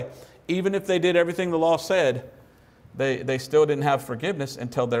by the way, even if they did everything the law said, they still didn't have forgiveness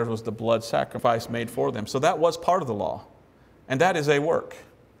until there was the blood sacrifice made for them. So that was part of the law, and that is a work.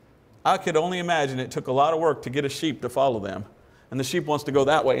 I could only imagine it took a lot of work to get a sheep to follow them. And the sheep wants to go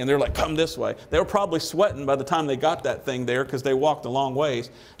that way, and they're like, come this way. They were probably sweating by the time they got that thing there because they walked a long ways.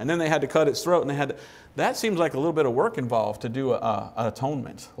 And then they had to cut its throat, and they had to... That seems like a little bit of work involved to do an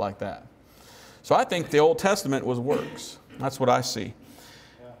atonement like that. So I think the Old Testament was works. That's what I see.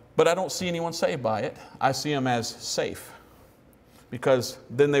 But I don't see anyone saved by it. I see them as safe. Because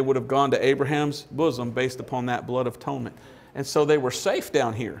then they would have gone to Abraham's bosom based upon that blood of atonement. And so they were safe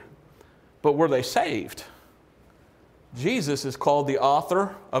down here. But were they saved? Jesus is called the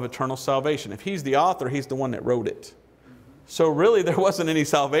author of eternal salvation. If He's the author, He's the one that wrote it. So really there wasn't any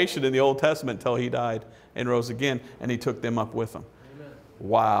salvation in the Old Testament until He died and rose again, and He took them up with Him. Amen.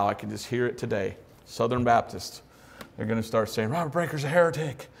 Wow, I can just hear it today. Southern Baptists, they're going to start saying, Robert Breaker's a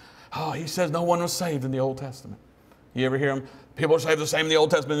heretic. Oh, he says no one was saved in the Old Testament. You ever hear them? People are saved the same in the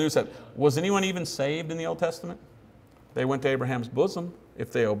Old Testament and the New Testament. Was anyone even saved in the Old Testament? They went to Abraham's bosom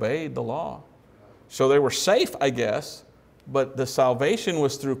if they obeyed the law. So they were safe, I guess, but the salvation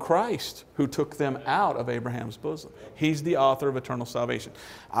was through Christ who took them out of Abraham's bosom. He's the author of eternal salvation.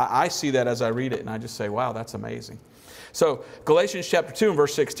 I see that as I read it, and I just say, wow, that's amazing. So Galatians chapter 2 and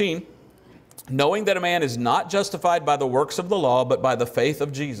verse 16, knowing that a man is not justified by the works of the law, but by the faith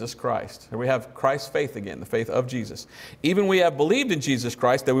of Jesus Christ. Here we have Christ's faith again, the faith of Jesus. Even we have believed in Jesus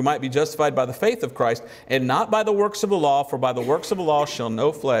Christ, that we might be justified by the faith of Christ, and not by the works of the law, for by the works of the law shall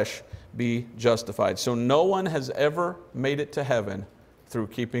no flesh be justified. So no one has ever made it to heaven through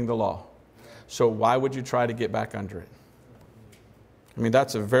keeping the law. So why would you try to get back under it? I mean,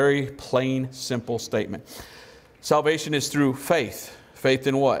 that's a very plain, simple statement. Salvation is through faith. Faith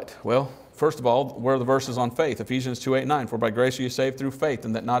in what? Well, first of all, where are the verses on faith? Ephesians 2:8-9. For by grace are you saved through faith,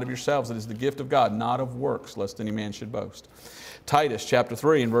 and that not of yourselves. It is the gift of God, not of works, lest any man should boast. Titus chapter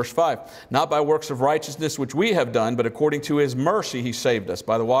 3 and verse 5. Not by works of righteousness which we have done, but according to His mercy He saved us,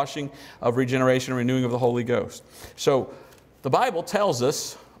 by the washing of regeneration and renewing of the Holy Ghost. So the Bible tells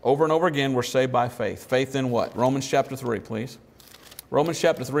us over and over again we're saved by faith. Faith in what? Romans chapter 3, please. Romans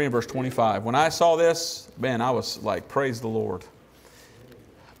chapter 3 and verse 25. When I saw this, man, I was like, praise the Lord.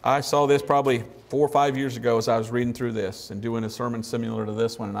 I saw this probably 4 or 5 years ago as I was reading through this and doing a sermon similar to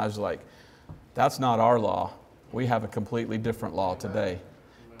this one, and I was like, that's not our law. We have a completely different law today.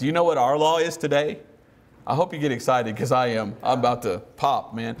 Do you know what our law is today? I hope you get excited because I am. I'm about to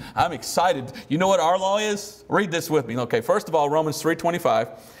pop, man. I'm excited. You know what our law is? Read this with me. Okay, first of all, Romans 3:25.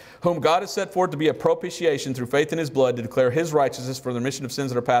 Whom God has set forth to be a propitiation through faith in His blood to declare His righteousness for the remission of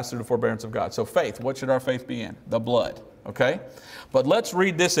sins that are passed through the forbearance of God. So faith, what should our faith be in? The blood, okay? But let's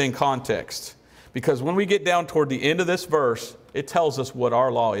read this in context. Because when we get down toward the end of this verse, it tells us what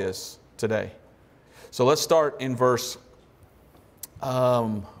our law is today. So let's start in verse,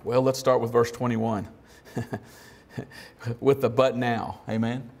 let's start with verse 21. With the but now,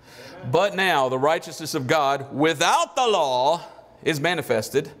 amen? But now the righteousness of God without the law is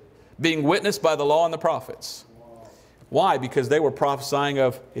manifested, being witnessed by the law and the prophets. Why? Because they were prophesying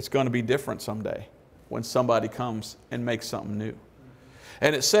of it's going to be different someday when somebody comes and makes something new.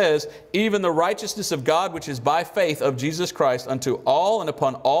 And it says, even the righteousness of God, which is by faith of Jesus Christ, unto all and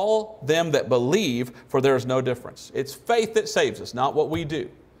upon all them that believe, for there is no difference. It's faith that saves us, not what we do.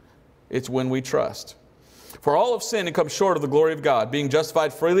 It's when we trust. For all have sinned and come short of the glory of God, being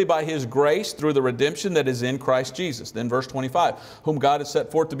justified freely by His grace through the redemption that is in Christ Jesus. Then verse 25, whom God has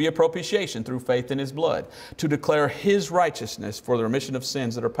set forth to be a propitiation through faith in His blood, to declare His righteousness for the remission of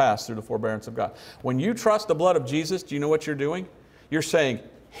sins that are passed through the forbearance of God. When you trust the blood of Jesus, do you know what you're doing? You're saying,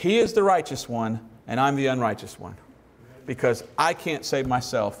 He is the righteous one, and I'm the unrighteous one. Because I can't save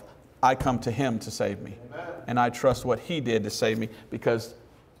myself. I come to Him to save me. And I trust what He did to save me, because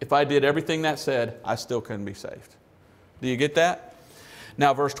if I did everything that said, I still couldn't be saved. Do you get that?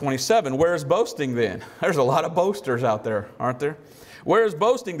 Now verse 27, where is boasting then? There's a lot of boasters out there, aren't there? Where is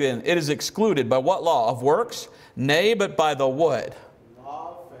boasting then? It is excluded. By what law? Of works? Nay, but by the what?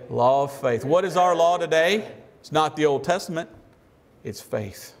 Law of faith. Law of faith. What is our law today? It's not the Old Testament. It's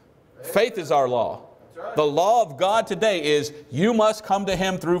faith. Faith is our law. The law of God today is you must come to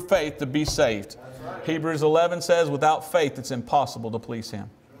Him through faith to be saved. Hebrews 11 says without faith it's impossible to please Him.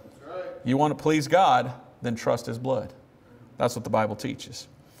 You want to please God, then trust His blood. That's what the Bible teaches.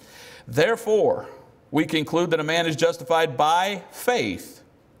 Therefore, we conclude that a man is justified by faith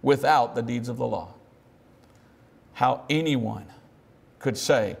without the deeds of the law. How anyone could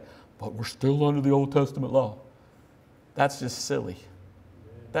say, but we're still under the Old Testament law. That's just silly.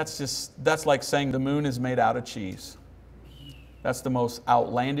 That's like saying the moon is made out of cheese. That's the most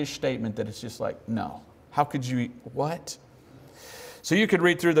outlandish statement that it's just like, no. How could you eat? What? So you could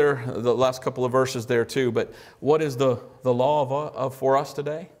read through there, the last couple of verses there too, but what is the law for us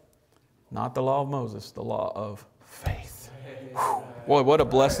today? Not the law of Moses, the law of faith. Whew. Boy, what a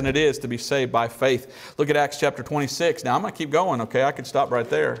blessing it is to be saved by faith. Look at Acts chapter 26. Now I'm going to keep going, okay? I could stop right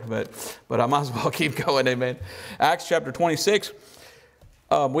there, but I might as well keep going, amen. Acts chapter 26.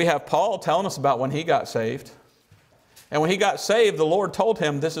 We have Paul telling us about when he got saved. And when he got saved, the Lord told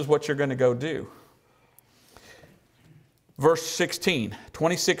him, this is what you're going to go do. Verse 16,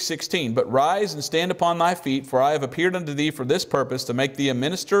 26:16. But rise and stand upon thy feet, for I have appeared unto thee for this purpose, to make thee a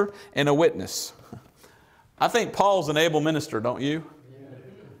minister and a witness. I think Paul's an able minister, don't you?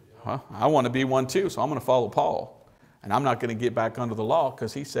 Well, I want to be one too, so I'm going to follow Paul. And I'm not going to get back under the law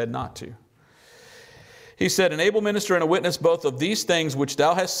because he said not to. He said, an able minister and a witness both of these things which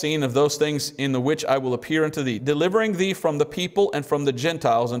thou hast seen, of those things in the which I will appear unto thee, delivering thee from the people and from the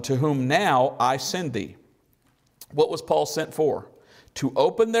Gentiles, unto whom now I send thee. What was Paul sent for? To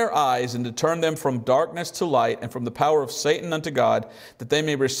open their eyes and to turn them from darkness to light and from the power of Satan unto God, that they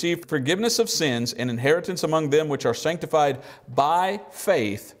may receive forgiveness of sins and inheritance among them which are sanctified by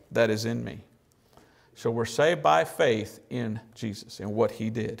faith that is in me. So we're saved by faith in Jesus and what He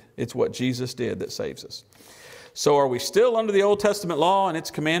did. It's what Jesus did that saves us. So are we still under the Old Testament law and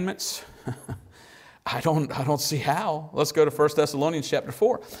its commandments? I don't see how. Let's go to 1 Thessalonians chapter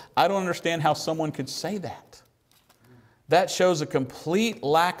 4. I don't understand how someone could say that. That shows a complete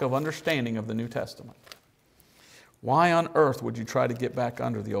lack of understanding of the New Testament. Why on earth would you try to get back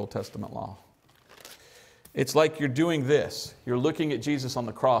under the Old Testament law? It's like you're doing this. You're looking at Jesus on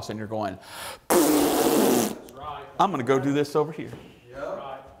the cross and you're going, I'm going to go do this over here.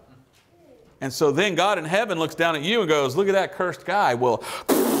 And so then God in heaven looks down at you and goes, look at that cursed guy. Well,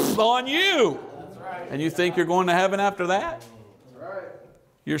 on you. And you think you're going to heaven after that?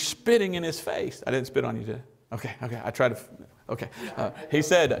 You're spitting in His face. I didn't spit on you, did I? Okay. I tried to. Okay. He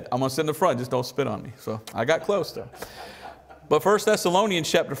said, I'm going to sit in the front. Just don't spit on me. So I got close though. But 1 Thessalonians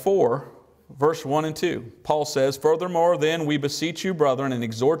chapter 4, verse 1 and 2, Paul says, furthermore, then we beseech you, brethren, and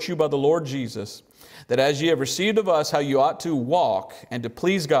exhort you by the Lord Jesus, that as ye have received of us how you ought to walk and to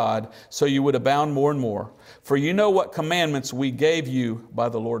please God, so you would abound more and more. For you know what commandments we gave you by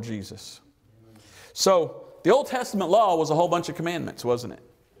the Lord Jesus. So the Old Testament law was a whole bunch of commandments, wasn't it?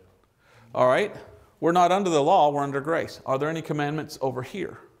 All right. We're not under the law, we're under grace. Are there any commandments over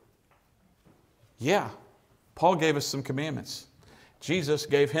here? Yeah. Paul gave us some commandments. Jesus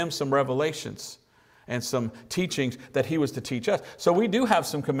gave him some revelations and some teachings that he was to teach us. So we do have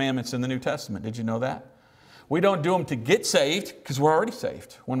some commandments in the New Testament. Did you know that? We don't do them to get saved because we're already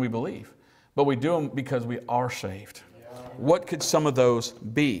saved when we believe. But we do them because we are saved. What could some of those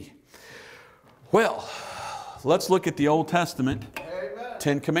be? Well, let's look at the Old Testament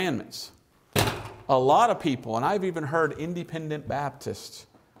 10 Commandments. A lot of people, and I've even heard independent Baptists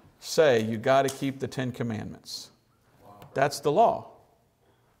say you got to keep the 10 Commandments. That's the law.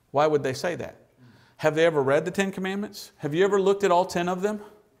 Why would they say that? Have they ever read the 10 Commandments? Have you ever looked at all 10 of them?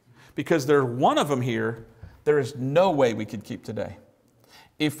 Because there's one of them here, there is no way we could keep today.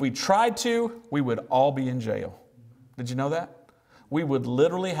 If we tried to, we would all be in jail. Did you know that? We would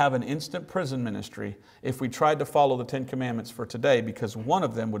literally have an instant prison ministry if we tried to follow the 10 Commandments for today, because one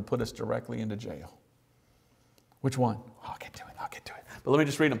of them would put us directly into jail. Which one? I'll get to it. But let me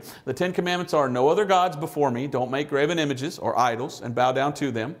just read them. The 10 Commandments are, no other gods before me. Don't make graven images or idols and bow down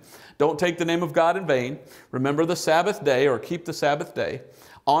to them. Don't take the name of God in vain. Remember the Sabbath day, or keep the Sabbath day.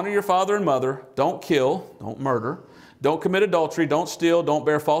 Honor your father and mother. Don't kill. Don't murder. Don't commit adultery. Don't steal. Don't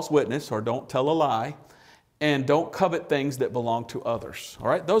bear false witness, or don't tell a lie. And don't covet things that belong to others. All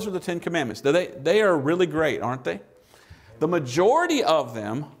right? Those are the 10 Commandments. They are really great, aren't they? The majority of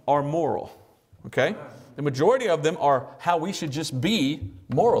them are moral. Okay? The majority of them are how we should just be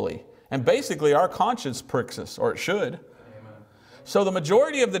morally. And basically our conscience pricks us, or it should. Amen. So the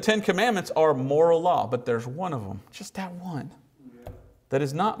majority of the 10 Commandments are moral law, but there's one of them, just that one, that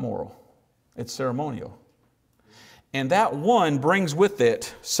is not moral. It's ceremonial. And that one brings with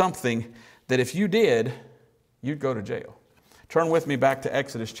it something that if you did, you'd go to jail. Turn with me back to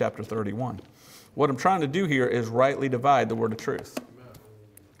Exodus chapter 31. What I'm trying to do here is rightly divide the word of truth.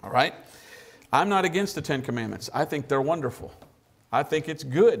 All right? I'm not against the Ten Commandments. I think they're wonderful. I think it's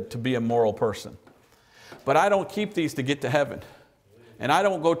good to be a moral person. But I don't keep these to get to heaven. And I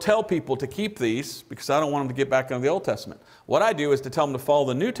don't go tell people to keep these because I don't want them to get back into the Old Testament. What I do is to tell them to follow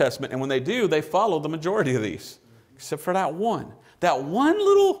the New Testament, and when they do, they follow the majority of these. Except for that one. That one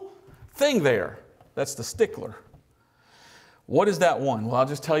little thing there. That's the stickler. What is that one? Well, I'll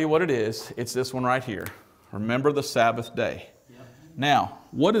just tell you what it is. It's this one right here. Remember the Sabbath day. Now,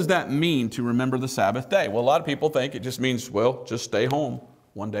 what does that mean to remember the Sabbath day? Well, a lot of people think it just means, well, just stay home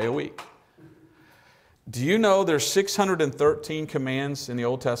one day a week. Do you know there's 613 commands in the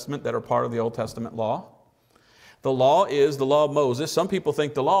Old Testament that are part of the Old Testament law? The law is the law of Moses. Some people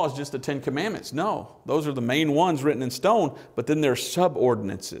think the law is just the 10 Commandments. No, those are the main ones written in stone, but then there's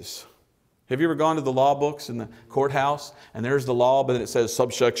sub-ordinances. Have you ever gone to the law books in the courthouse and there's the law, but then it says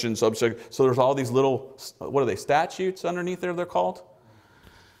subsection, subsection. So there's all these little, what are they, statutes underneath there they're called?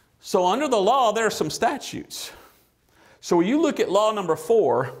 So under the law, there are some statutes. So when you look at law number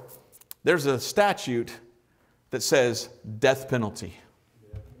 4, there's a statute that says death penalty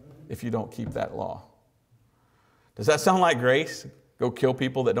if you don't keep that law. Does that sound like grace? Go kill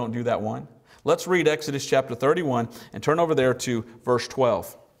people that don't do that one? Let's read Exodus chapter 31 and turn over there to verse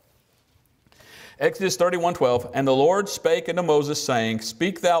 12. Exodus 31:12, and the Lord spake unto Moses, saying,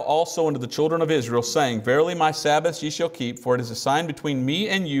 Speak thou also unto the children of Israel, saying, Verily my Sabbaths ye shall keep, for it is a sign between me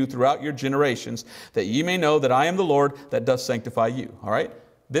and you throughout your generations, that ye may know that I am the Lord that doth sanctify you. All right?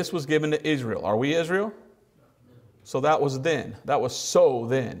 This was given to Israel. Are we Israel? So that was then. That was so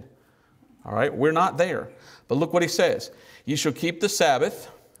then. All right? We're not there. But look what he says. Ye shall keep the Sabbath.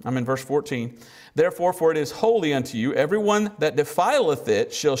 I'm in verse 14. Therefore, for it is holy unto you. Everyone that defileth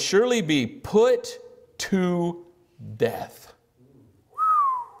it shall surely be put to death.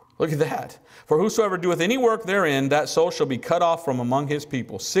 Look at that. For whosoever doeth any work therein, that soul shall be cut off from among his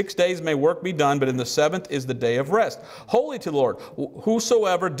people. 6 days may work be done, but in the 7th is the day of rest, holy to the Lord.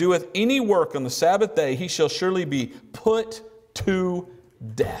 Whosoever doeth any work on the Sabbath day, he shall surely be put to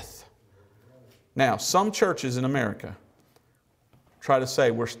death. Now, some churches in America try to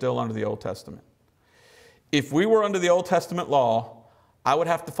say we're still under the Old Testament. If we were under the Old Testament law, I would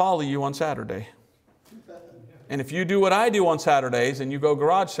have to follow you on Saturday. And if you do what I do on Saturdays and you go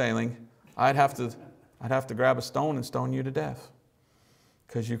garage sailing, I'd have to grab a stone and stone you to death.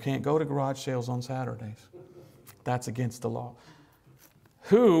 Because you can't go to garage sales on Saturdays. That's against the law.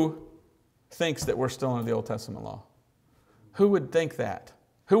 Who thinks that we're still under the Old Testament law? Who would think that?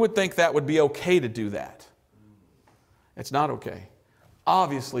 Who would think that would be okay to do that? It's not okay.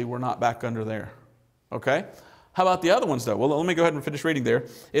 Obviously, we're not back under there. Okay? How about the other ones, though? Well, let me go ahead and finish reading there.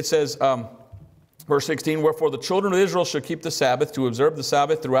 It says, verse 16, Wherefore the children of Israel shall keep the Sabbath, to observe the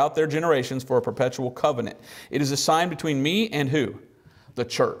Sabbath throughout their generations for a perpetual covenant. It is a sign between me and who? The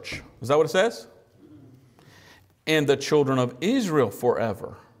church. Is that what it says? And the children of Israel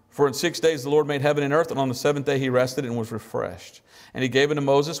forever. For in 6 days the Lord made heaven and earth, and on the 7th day he rested and was refreshed. And he gave unto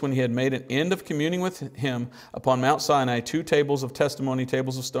Moses, when he had made an end of communing with him upon Mount Sinai, 2 tables of testimony,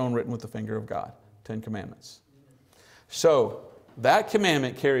 tables of stone written with the finger of God. 10 commandments. So that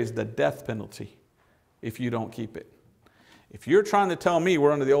commandment carries the death penalty if you don't keep it. If you're trying to tell me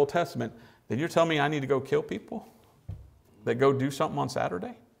we're under the Old Testament, then you're telling me I need to go kill people that go do something on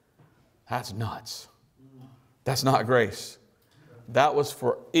Saturday? That's nuts. That's not grace. That was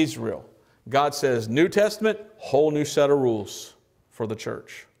for Israel. God says, New Testament, whole new set of rules for the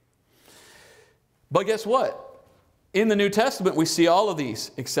church. But guess what? In the New Testament, we see all of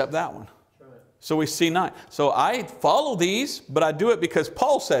these except that one. So we see 9. So I follow these, but I do it because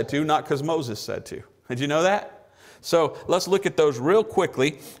Paul said to, not because Moses said to. Did you know that? So let's look at those real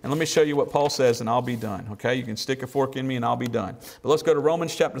quickly, and let me show you what Paul says, and I'll be done. Okay? You can stick a fork in me, and I'll be done. But let's go to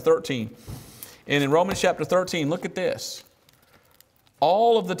Romans chapter 13. And in Romans chapter 13, look at this.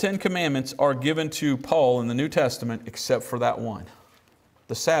 All of the 10 commandments are given to Paul in the New Testament except for that one.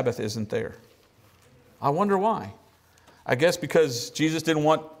 The Sabbath isn't there. I wonder why. I guess because Jesus didn't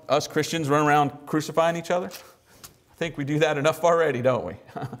want us Christians running around crucifying each other. I think we do that enough already, don't we?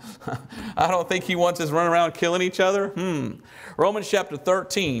 I don't think he wants us running around killing each other. Romans chapter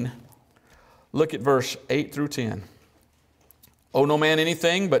 13, look at verse 8 through 10. Owe no man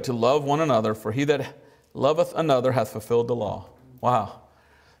anything but to love one another, for he that loveth another hath fulfilled the law. Wow.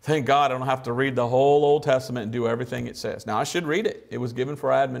 Thank God I don't have to read the whole Old Testament and do everything it says. Now, I should read it. It was given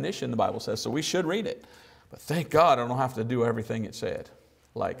for admonition, the Bible says, so we should read it. But thank God I don't have to do everything it said.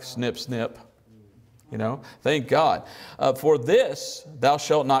 Like snip, snip. You know, thank God. For this, thou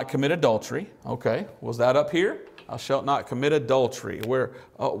shalt not commit adultery. Okay, was that up here? Thou shalt not commit adultery. Where?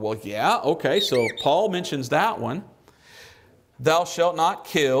 Oh, well, yeah. Okay, so Paul mentions that one. Thou shalt not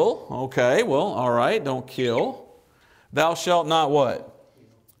kill. Okay, well, all right, don't kill. Thou shalt not what?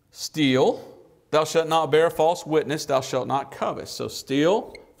 Steal. Thou shalt not bear false witness. Thou shalt not covet. So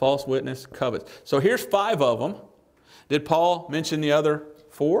steal, false witness, covet. So here's 5 of them. Did Paul mention the other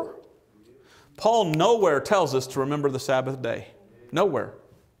 4? Paul nowhere tells us to remember the Sabbath day. Nowhere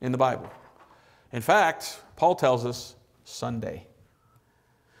in the Bible. In fact, Paul tells us Sunday.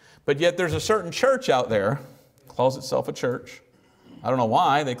 But yet there's a certain church out there, calls itself a church. I don't know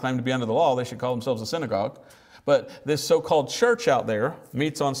why. They claim to be under the law. They should call themselves a synagogue. But this so-called church out there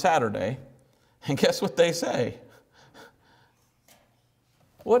meets on Saturday. And guess what they say?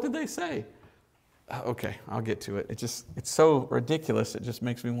 What did they say? Okay, I'll get to it. It's so ridiculous. It just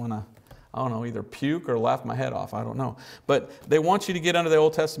makes me want to, I don't know, either puke or laugh my head off. I don't know. But they want you to get under the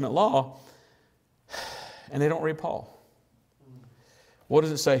Old Testament law, and they don't read Paul. What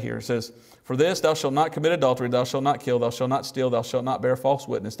does it say here? It says, for this thou shalt not commit adultery, thou shalt not kill, thou shalt not steal, thou shalt not bear false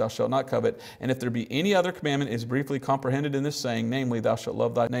witness, thou shalt not covet. And if there be any other commandment, it is briefly comprehended in this saying, namely, thou shalt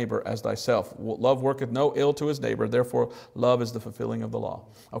love thy neighbor as thyself. Love worketh no ill to his neighbor, therefore love is the fulfilling of the law.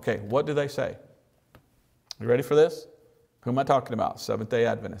 Okay, what do they say? You ready for this? Who am I talking about? Seventh-day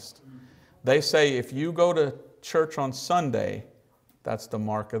Adventist. They say if you go to church on Sunday, that's the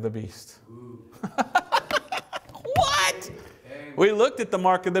mark of the beast. What? We looked at the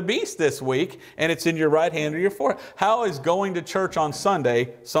mark of the beast this week, and it's in your right hand or your forehead. How is going to church on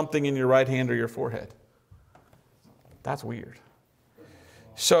Sunday something in your right hand or your forehead? That's weird.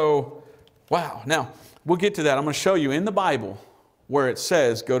 So, wow. Now, we'll get to that. I'm going to show you in the Bible where it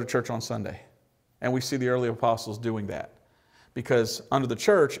says go to church on Sunday. And we see the early apostles doing that. Because under the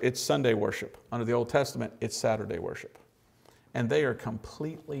church, it's Sunday worship. Under the Old Testament, it's Saturday worship. And they are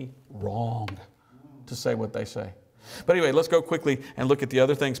completely wrong to say what they say. But anyway, let's go quickly and look at the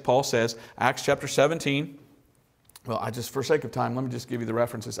other things Paul says. Acts chapter 17. Well, for sake of time, let me just give you the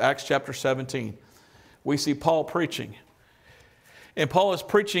references. Acts chapter 17. We see Paul preaching. And Paul is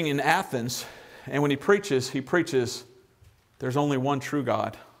preaching in Athens. And when he preaches, there's only one true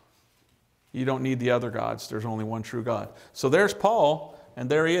God. You don't need the other gods. There's only one true God. So there's Paul, and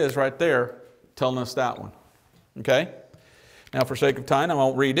there he is right there telling us that one. Okay? Now, for sake of time, I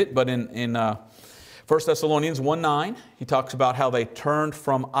won't read it, but in 1 Thessalonians 1:9, he talks about how they turned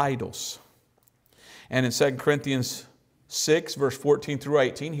from idols. And in 2 Corinthians 6, verse 14 through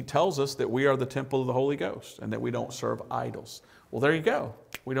 18, he tells us that we are the temple of the Holy Ghost and that we don't serve idols. Well, there you go.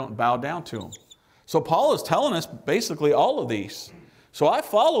 We don't bow down to them. So Paul is telling us basically all of these. So I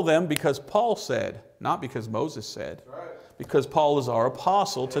follow them because Paul said, not because Moses said. Because Paul is our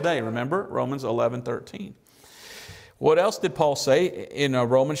apostle today. Remember, Romans 11:13. What else did Paul say in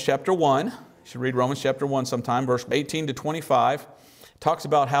Romans chapter 1? You should read Romans chapter 1 sometime, verse 18 to 25. It talks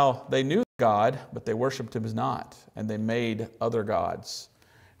about how they knew God, but they worshiped Him as not. And they made other gods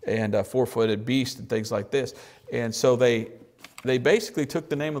and four-footed beasts and things like this. And so they basically took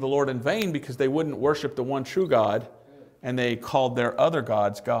the name of the Lord in vain because they wouldn't worship the one true God, and they called their other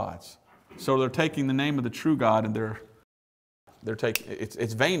gods gods. So they're taking the name of the true God and they're taking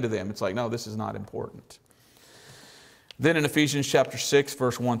it's vain to them. It's like, no, this is not important. Then in Ephesians chapter 6,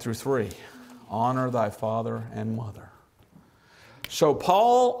 verse 1 through 3, honor thy father and mother. So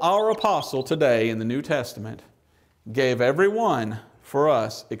Paul, our apostle today in the New Testament, gave every one for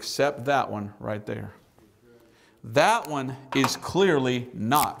us except that one right there. That one is clearly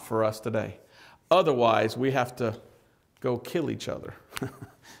not for us today. Otherwise, we have to go kill each other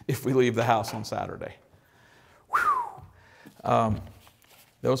if we leave the house on Saturday.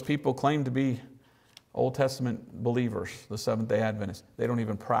 Those people claim to be Old Testament believers, the Seventh-day Adventists. They don't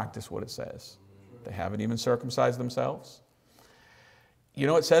even practice what it says. They haven't even circumcised themselves. You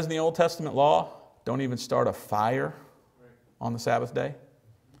know what it says in the Old Testament law? Don't even start a fire on the Sabbath day.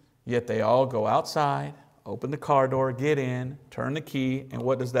 Yet they all go outside, open the car door, get in, turn the key, and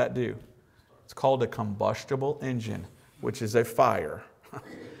what does that do? It's called a combustible engine, which is a fire.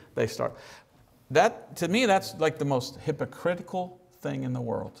 They start. That, to me, that's like the most hypocritical thing in the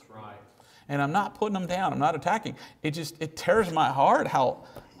world. Right. And I'm not putting them down. I'm not attacking. It tears my heart.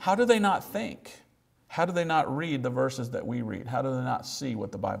 How do they not think? How do they not read the verses that we read? How do they not see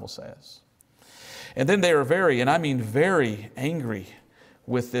what the Bible says? And then they are very, and I mean very angry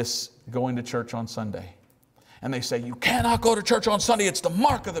with this going to church on Sunday. And they say, you cannot go to church on Sunday. It's the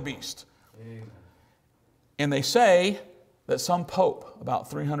mark of the beast. Amen. And they say that some pope, about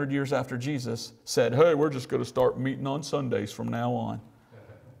 300 years after Jesus, said, hey, we're just going to start meeting on Sundays from now on.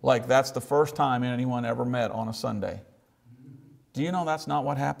 like that's the first time anyone ever met on a Sunday. Do you know that's not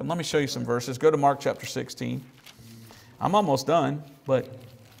what happened? Let me show you some verses. Go to Mark chapter 16. I'm almost done, but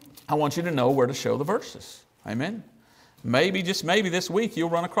I want you to know where to show the verses. Amen. Maybe, just maybe this week you'll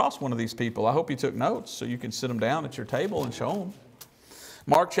run across one of these people. I hope you took notes so you can sit them down at your table and show them.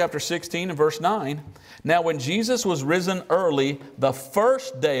 Mark chapter 16 and verse 9. Now when Jesus was risen early, the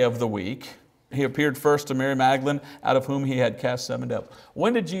first day of the week, he appeared first to Mary Magdalene, out of whom he had cast 7 devils.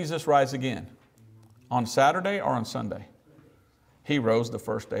 When did Jesus rise again? On Saturday or on Sunday? He rose the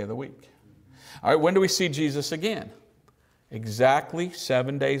first day of the week. All right, when do we see Jesus again? Exactly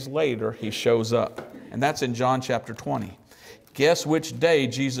 7 days later, he shows up. And that's in John chapter 20. Guess which day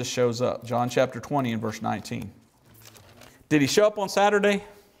Jesus shows up? John chapter 20 and verse 19. Did he show up on Saturday?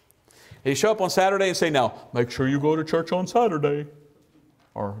 Did he show up on Saturday and say, now, make sure you go to church on Saturday?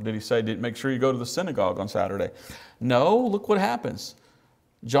 Or did he say, make sure you go to the synagogue on Saturday? No, look what happens.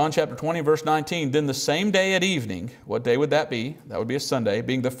 John chapter 20, verse 19, then the same day at evening, what day would that be? That would be a Sunday,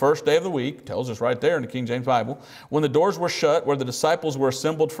 being the first day of the week, tells us right there in the King James Bible, when the doors were shut, where the disciples were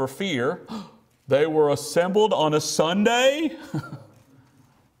assembled for fear, they were assembled on a Sunday?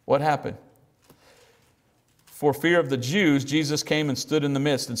 What happened? For fear of the Jews, Jesus came and stood in the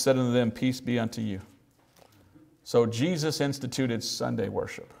midst and said unto them, peace be unto you. So Jesus instituted Sunday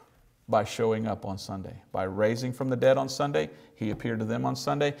worship by showing up on Sunday. By raising from the dead on Sunday, he appeared to them on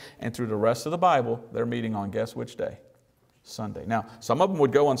Sunday, and through the rest of the Bible, they're meeting on guess which day? Sunday. Now, some of them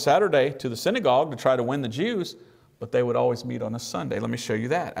would go on Saturday to the synagogue to try to win the Jews, but they would always meet on a Sunday. Let me show you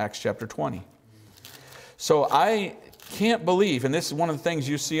that, Acts chapter 20. So I can't believe, and this is one of the things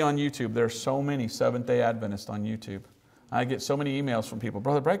you see on YouTube, there are so many Seventh-day Adventists on YouTube. I get so many emails from people,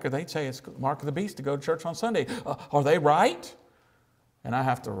 Brother Breaker, they'd say it's mark of the beast to go to church on Sunday. Are they right? And I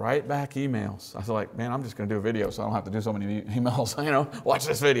have to write back emails. I was like, man, I'm just going to do a video so I don't have to do so many emails. Watch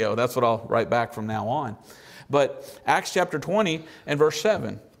this video. That's what I'll write back from now on. But Acts chapter 20 and verse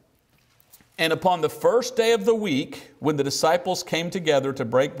 7. And upon the first day of the week, when the disciples came together to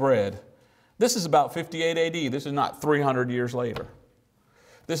break bread, this is about 58 AD. This is not 300 years later.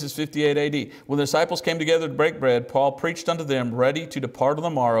 This is 58 AD. When the disciples came together to break bread, Paul preached unto them, ready to depart on the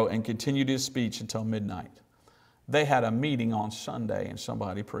morrow, and continued his speech until midnight. They had a meeting on Sunday and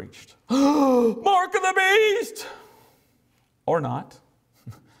somebody preached. Mark of the beast! Or not.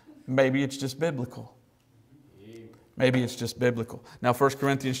 Maybe it's just biblical. Maybe it's just biblical. Now 1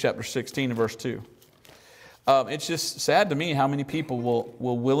 Corinthians chapter 16 and verse 2. It's just sad to me how many people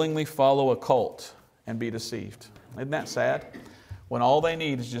will willingly follow a cult and be deceived. Isn't that sad? When all they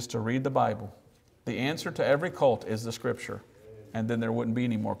need is just to read the Bible. The answer to every cult is the Scripture. And then there wouldn't be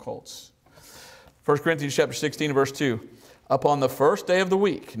any more cults. 1 Corinthians chapter 16 verse 2. Upon the first day of the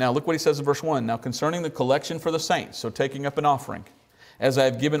week. Now look what he says in verse 1. Now concerning the collection for the saints, so taking up an offering. As I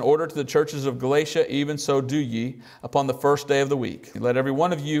have given order to the churches of Galatia, even so do ye upon the first day of the week. Let every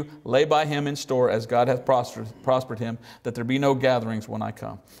one of you lay by him in store as God hath prospered him, that there be no gatherings when I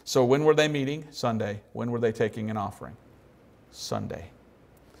come. So when were they meeting? Sunday. When were they taking an offering? Sunday.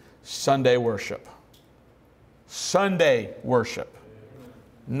 Sunday worship. Sunday worship.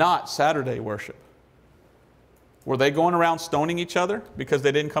 Not Saturday worship. Were they going around stoning each other because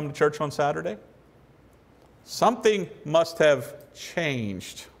they didn't come to church on Saturday? Something must have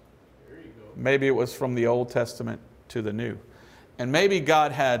changed. Maybe it was from the Old Testament to the New. And maybe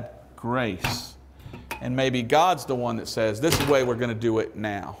God had grace. And maybe God's the one that says, this is the way we're going to do it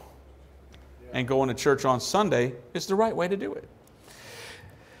now. And going to church on Sunday is the right way to do it.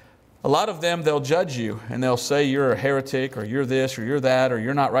 A lot of them, they'll judge you and they'll say you're a heretic or you're this or you're that or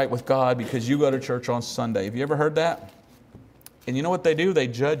you're not right with God because you go to church on Sunday. Have you ever heard that? And you know what they do? They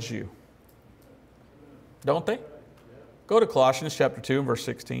judge you. Don't they? Go to Colossians chapter 2 and verse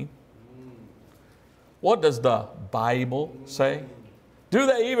 16. What does the Bible say? Do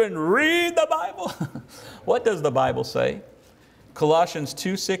they even read the Bible? What does the Bible say? Colossians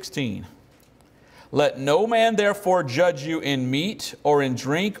 2:16. Let no man therefore judge you in meat or in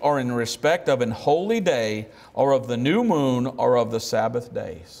drink or in respect of an holy day or of the new moon or of the Sabbath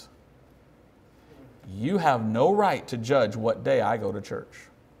days. You have no right to judge what day I go to church.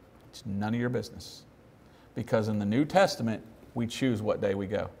 It's none of your business. Because in the New Testament, we choose what day we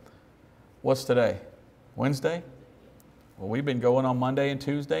go. What's today? Wednesday? Well, we've been going on Monday and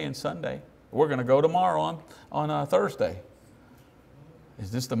Tuesday and Sunday. We're going to go tomorrow on Thursday. Is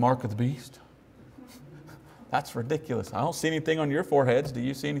this the mark of the beast? That's ridiculous. I don't see anything on your foreheads. Do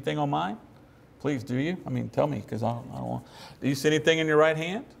you see anything on mine? Please, do you? I mean, tell me, because I don't want. Do you see anything in your right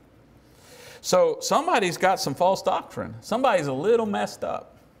hand? So somebody's got some false doctrine. Somebody's a little messed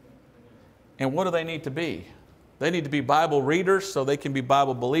up. And what do they need to be? They need to be Bible readers so they can be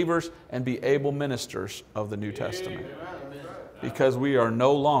Bible believers and be able ministers of the New Testament. Because we are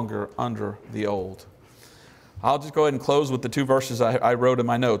no longer under the old. I'll just go ahead and close with the two verses I wrote in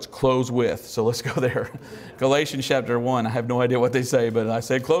my notes. Close with. So let's go there. Galatians chapter 1. I have no idea what they say, but I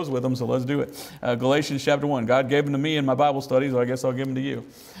said close with them, so let's do it. Galatians chapter 1. God gave them to me in my Bible study, so I guess I'll give them to you.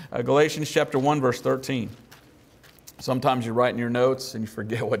 Galatians chapter 1, verse 13. Sometimes you write in your notes and you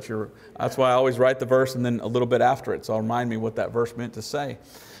forget what you're... That's why I always write the verse and then a little bit after it, so I'll remind me what that verse meant to say.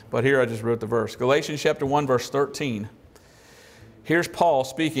 But here I just wrote the verse. Galatians chapter 1, verse 13. Here's Paul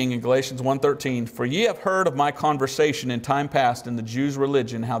speaking in Galatians 1:13. For ye have heard of my conversation in time past in the Jews'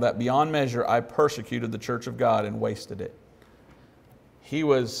 religion, how that beyond measure I persecuted the church of God and wasted it. He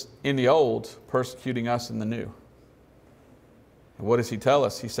was in the old persecuting us in the new. And what does he tell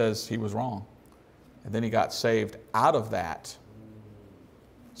us? He says he was wrong. And then he got saved out of that.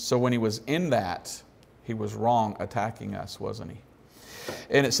 So when he was in that, he was wrong attacking us, wasn't he?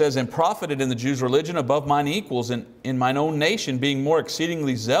 And it says, and profited in the Jews' religion above mine equals in mine own nation, being more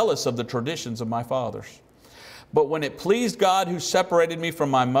exceedingly zealous of the traditions of my fathers. But when it pleased God, who separated me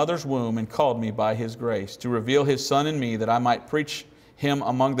from my mother's womb and called me by His grace, to reveal His Son in me, that I might preach Him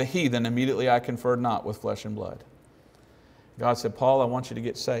among the heathen, immediately I conferred not with flesh and blood. God said, Paul, I want you to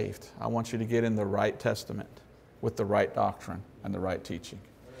get saved. I want you to get in the right testament with the right doctrine and the right teaching.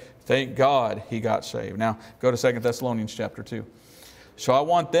 Thank God he got saved. Now, go to 2 Thessalonians chapter 2. So I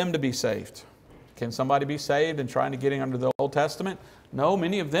want them to be saved. Can somebody be saved and trying to get in under the Old Testament? No,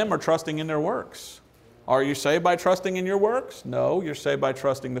 many of them are trusting in their works. Are you saved by trusting in your works? No, you're saved by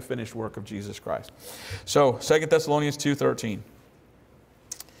trusting the finished work of Jesus Christ. So 2 Thessalonians 2:13.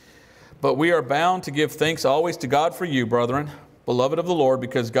 But we are bound to give thanks always to God for you, brethren, beloved of the Lord,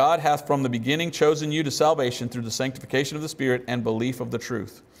 because God hath from the beginning chosen you to salvation through the sanctification of the Spirit and belief of the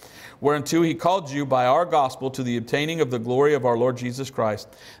truth, whereunto He called you by our gospel to the obtaining of the glory of our Lord Jesus Christ.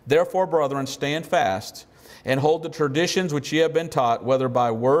 Therefore, brethren, stand fast and hold the traditions which ye have been taught, whether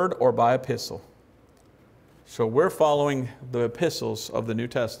by word or by epistle. So we're following the epistles of the New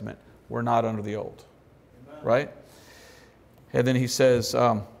Testament. We're not under the old. Amen. Right? And then he says,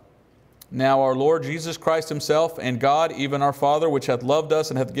 now our Lord Jesus Christ Himself and God, even our Father, which hath loved us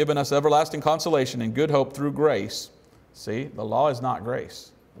and hath given us everlasting consolation and good hope through grace. See, the law is not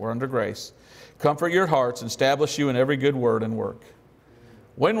grace. We're under grace. Comfort your hearts and establish you in every good word and work.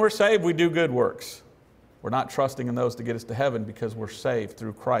 When we're saved, we do good works. We're not trusting in those to get us to heaven because we're saved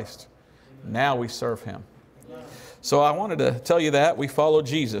through Christ. Now we serve Him. So I wanted to tell you that. We follow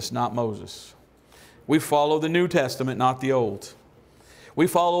Jesus, not Moses. We follow the New Testament, not the Old. We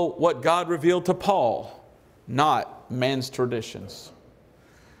follow what God revealed to Paul, not men's traditions.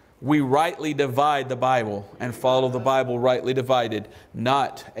 We rightly divide the Bible and follow the Bible rightly divided,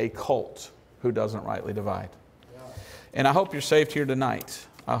 not a cult who doesn't rightly divide. And I hope you're saved here tonight.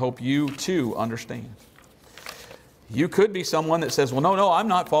 I hope you too understand. You could be someone that says, well, no, I'm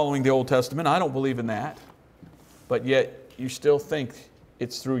not following the Old Testament. I don't believe in that. But yet you still think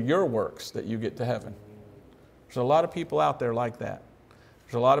it's through your works that you get to heaven. There's a lot of people out there like that.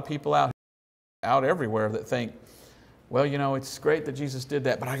 There's a lot of people out everywhere that think, well, you know, it's great that Jesus did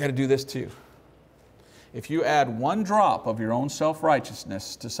that, but I got to do this too. If you add one drop of your own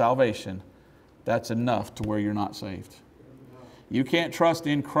self-righteousness to salvation, that's enough to where you're not saved. You can't trust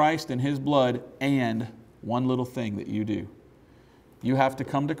in Christ and His blood and one little thing that you do. You have to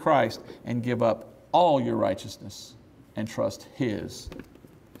come to Christ and give up all your righteousness and trust His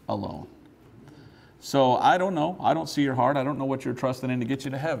alone. So I don't know. I don't see your heart. I don't know what you're trusting in to get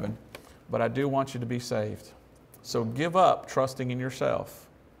you to heaven, but I do want you to be saved. So give up trusting in yourself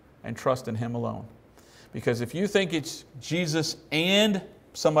and trust in Him alone. Because if you think it's Jesus and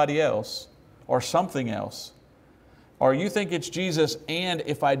somebody else or something else, or you think it's Jesus and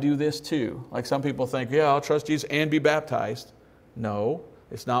if I do this too, like some people think, yeah, I'll trust Jesus and be baptized. No,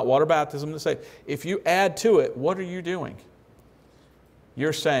 it's not water baptism to say. If you add to it, what are you doing?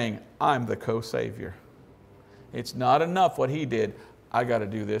 You're saying, I'm the co-savior. It's not enough what He did. I got to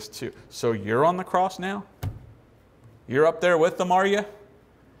do this too. So you're on the cross now? You're up there with them, are you?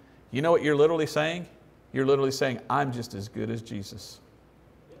 You know what you're literally saying? You're literally saying, I'm just as good as Jesus.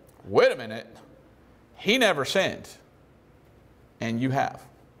 Wait a minute. He never sinned. And you have.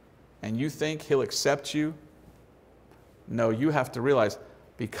 And you think He'll accept you? No, you have to realize,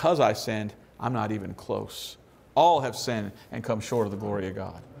 because I sinned, I'm not even close. All have sinned and come short of the glory of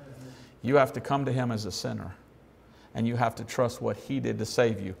God. You have to come to Him as a sinner. And you have to trust what He did to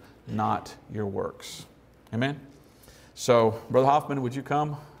save you, not your works. Amen? So, Brother Hoffman, would you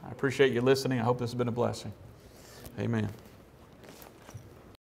come? I appreciate you listening. I hope this has been a blessing. Amen.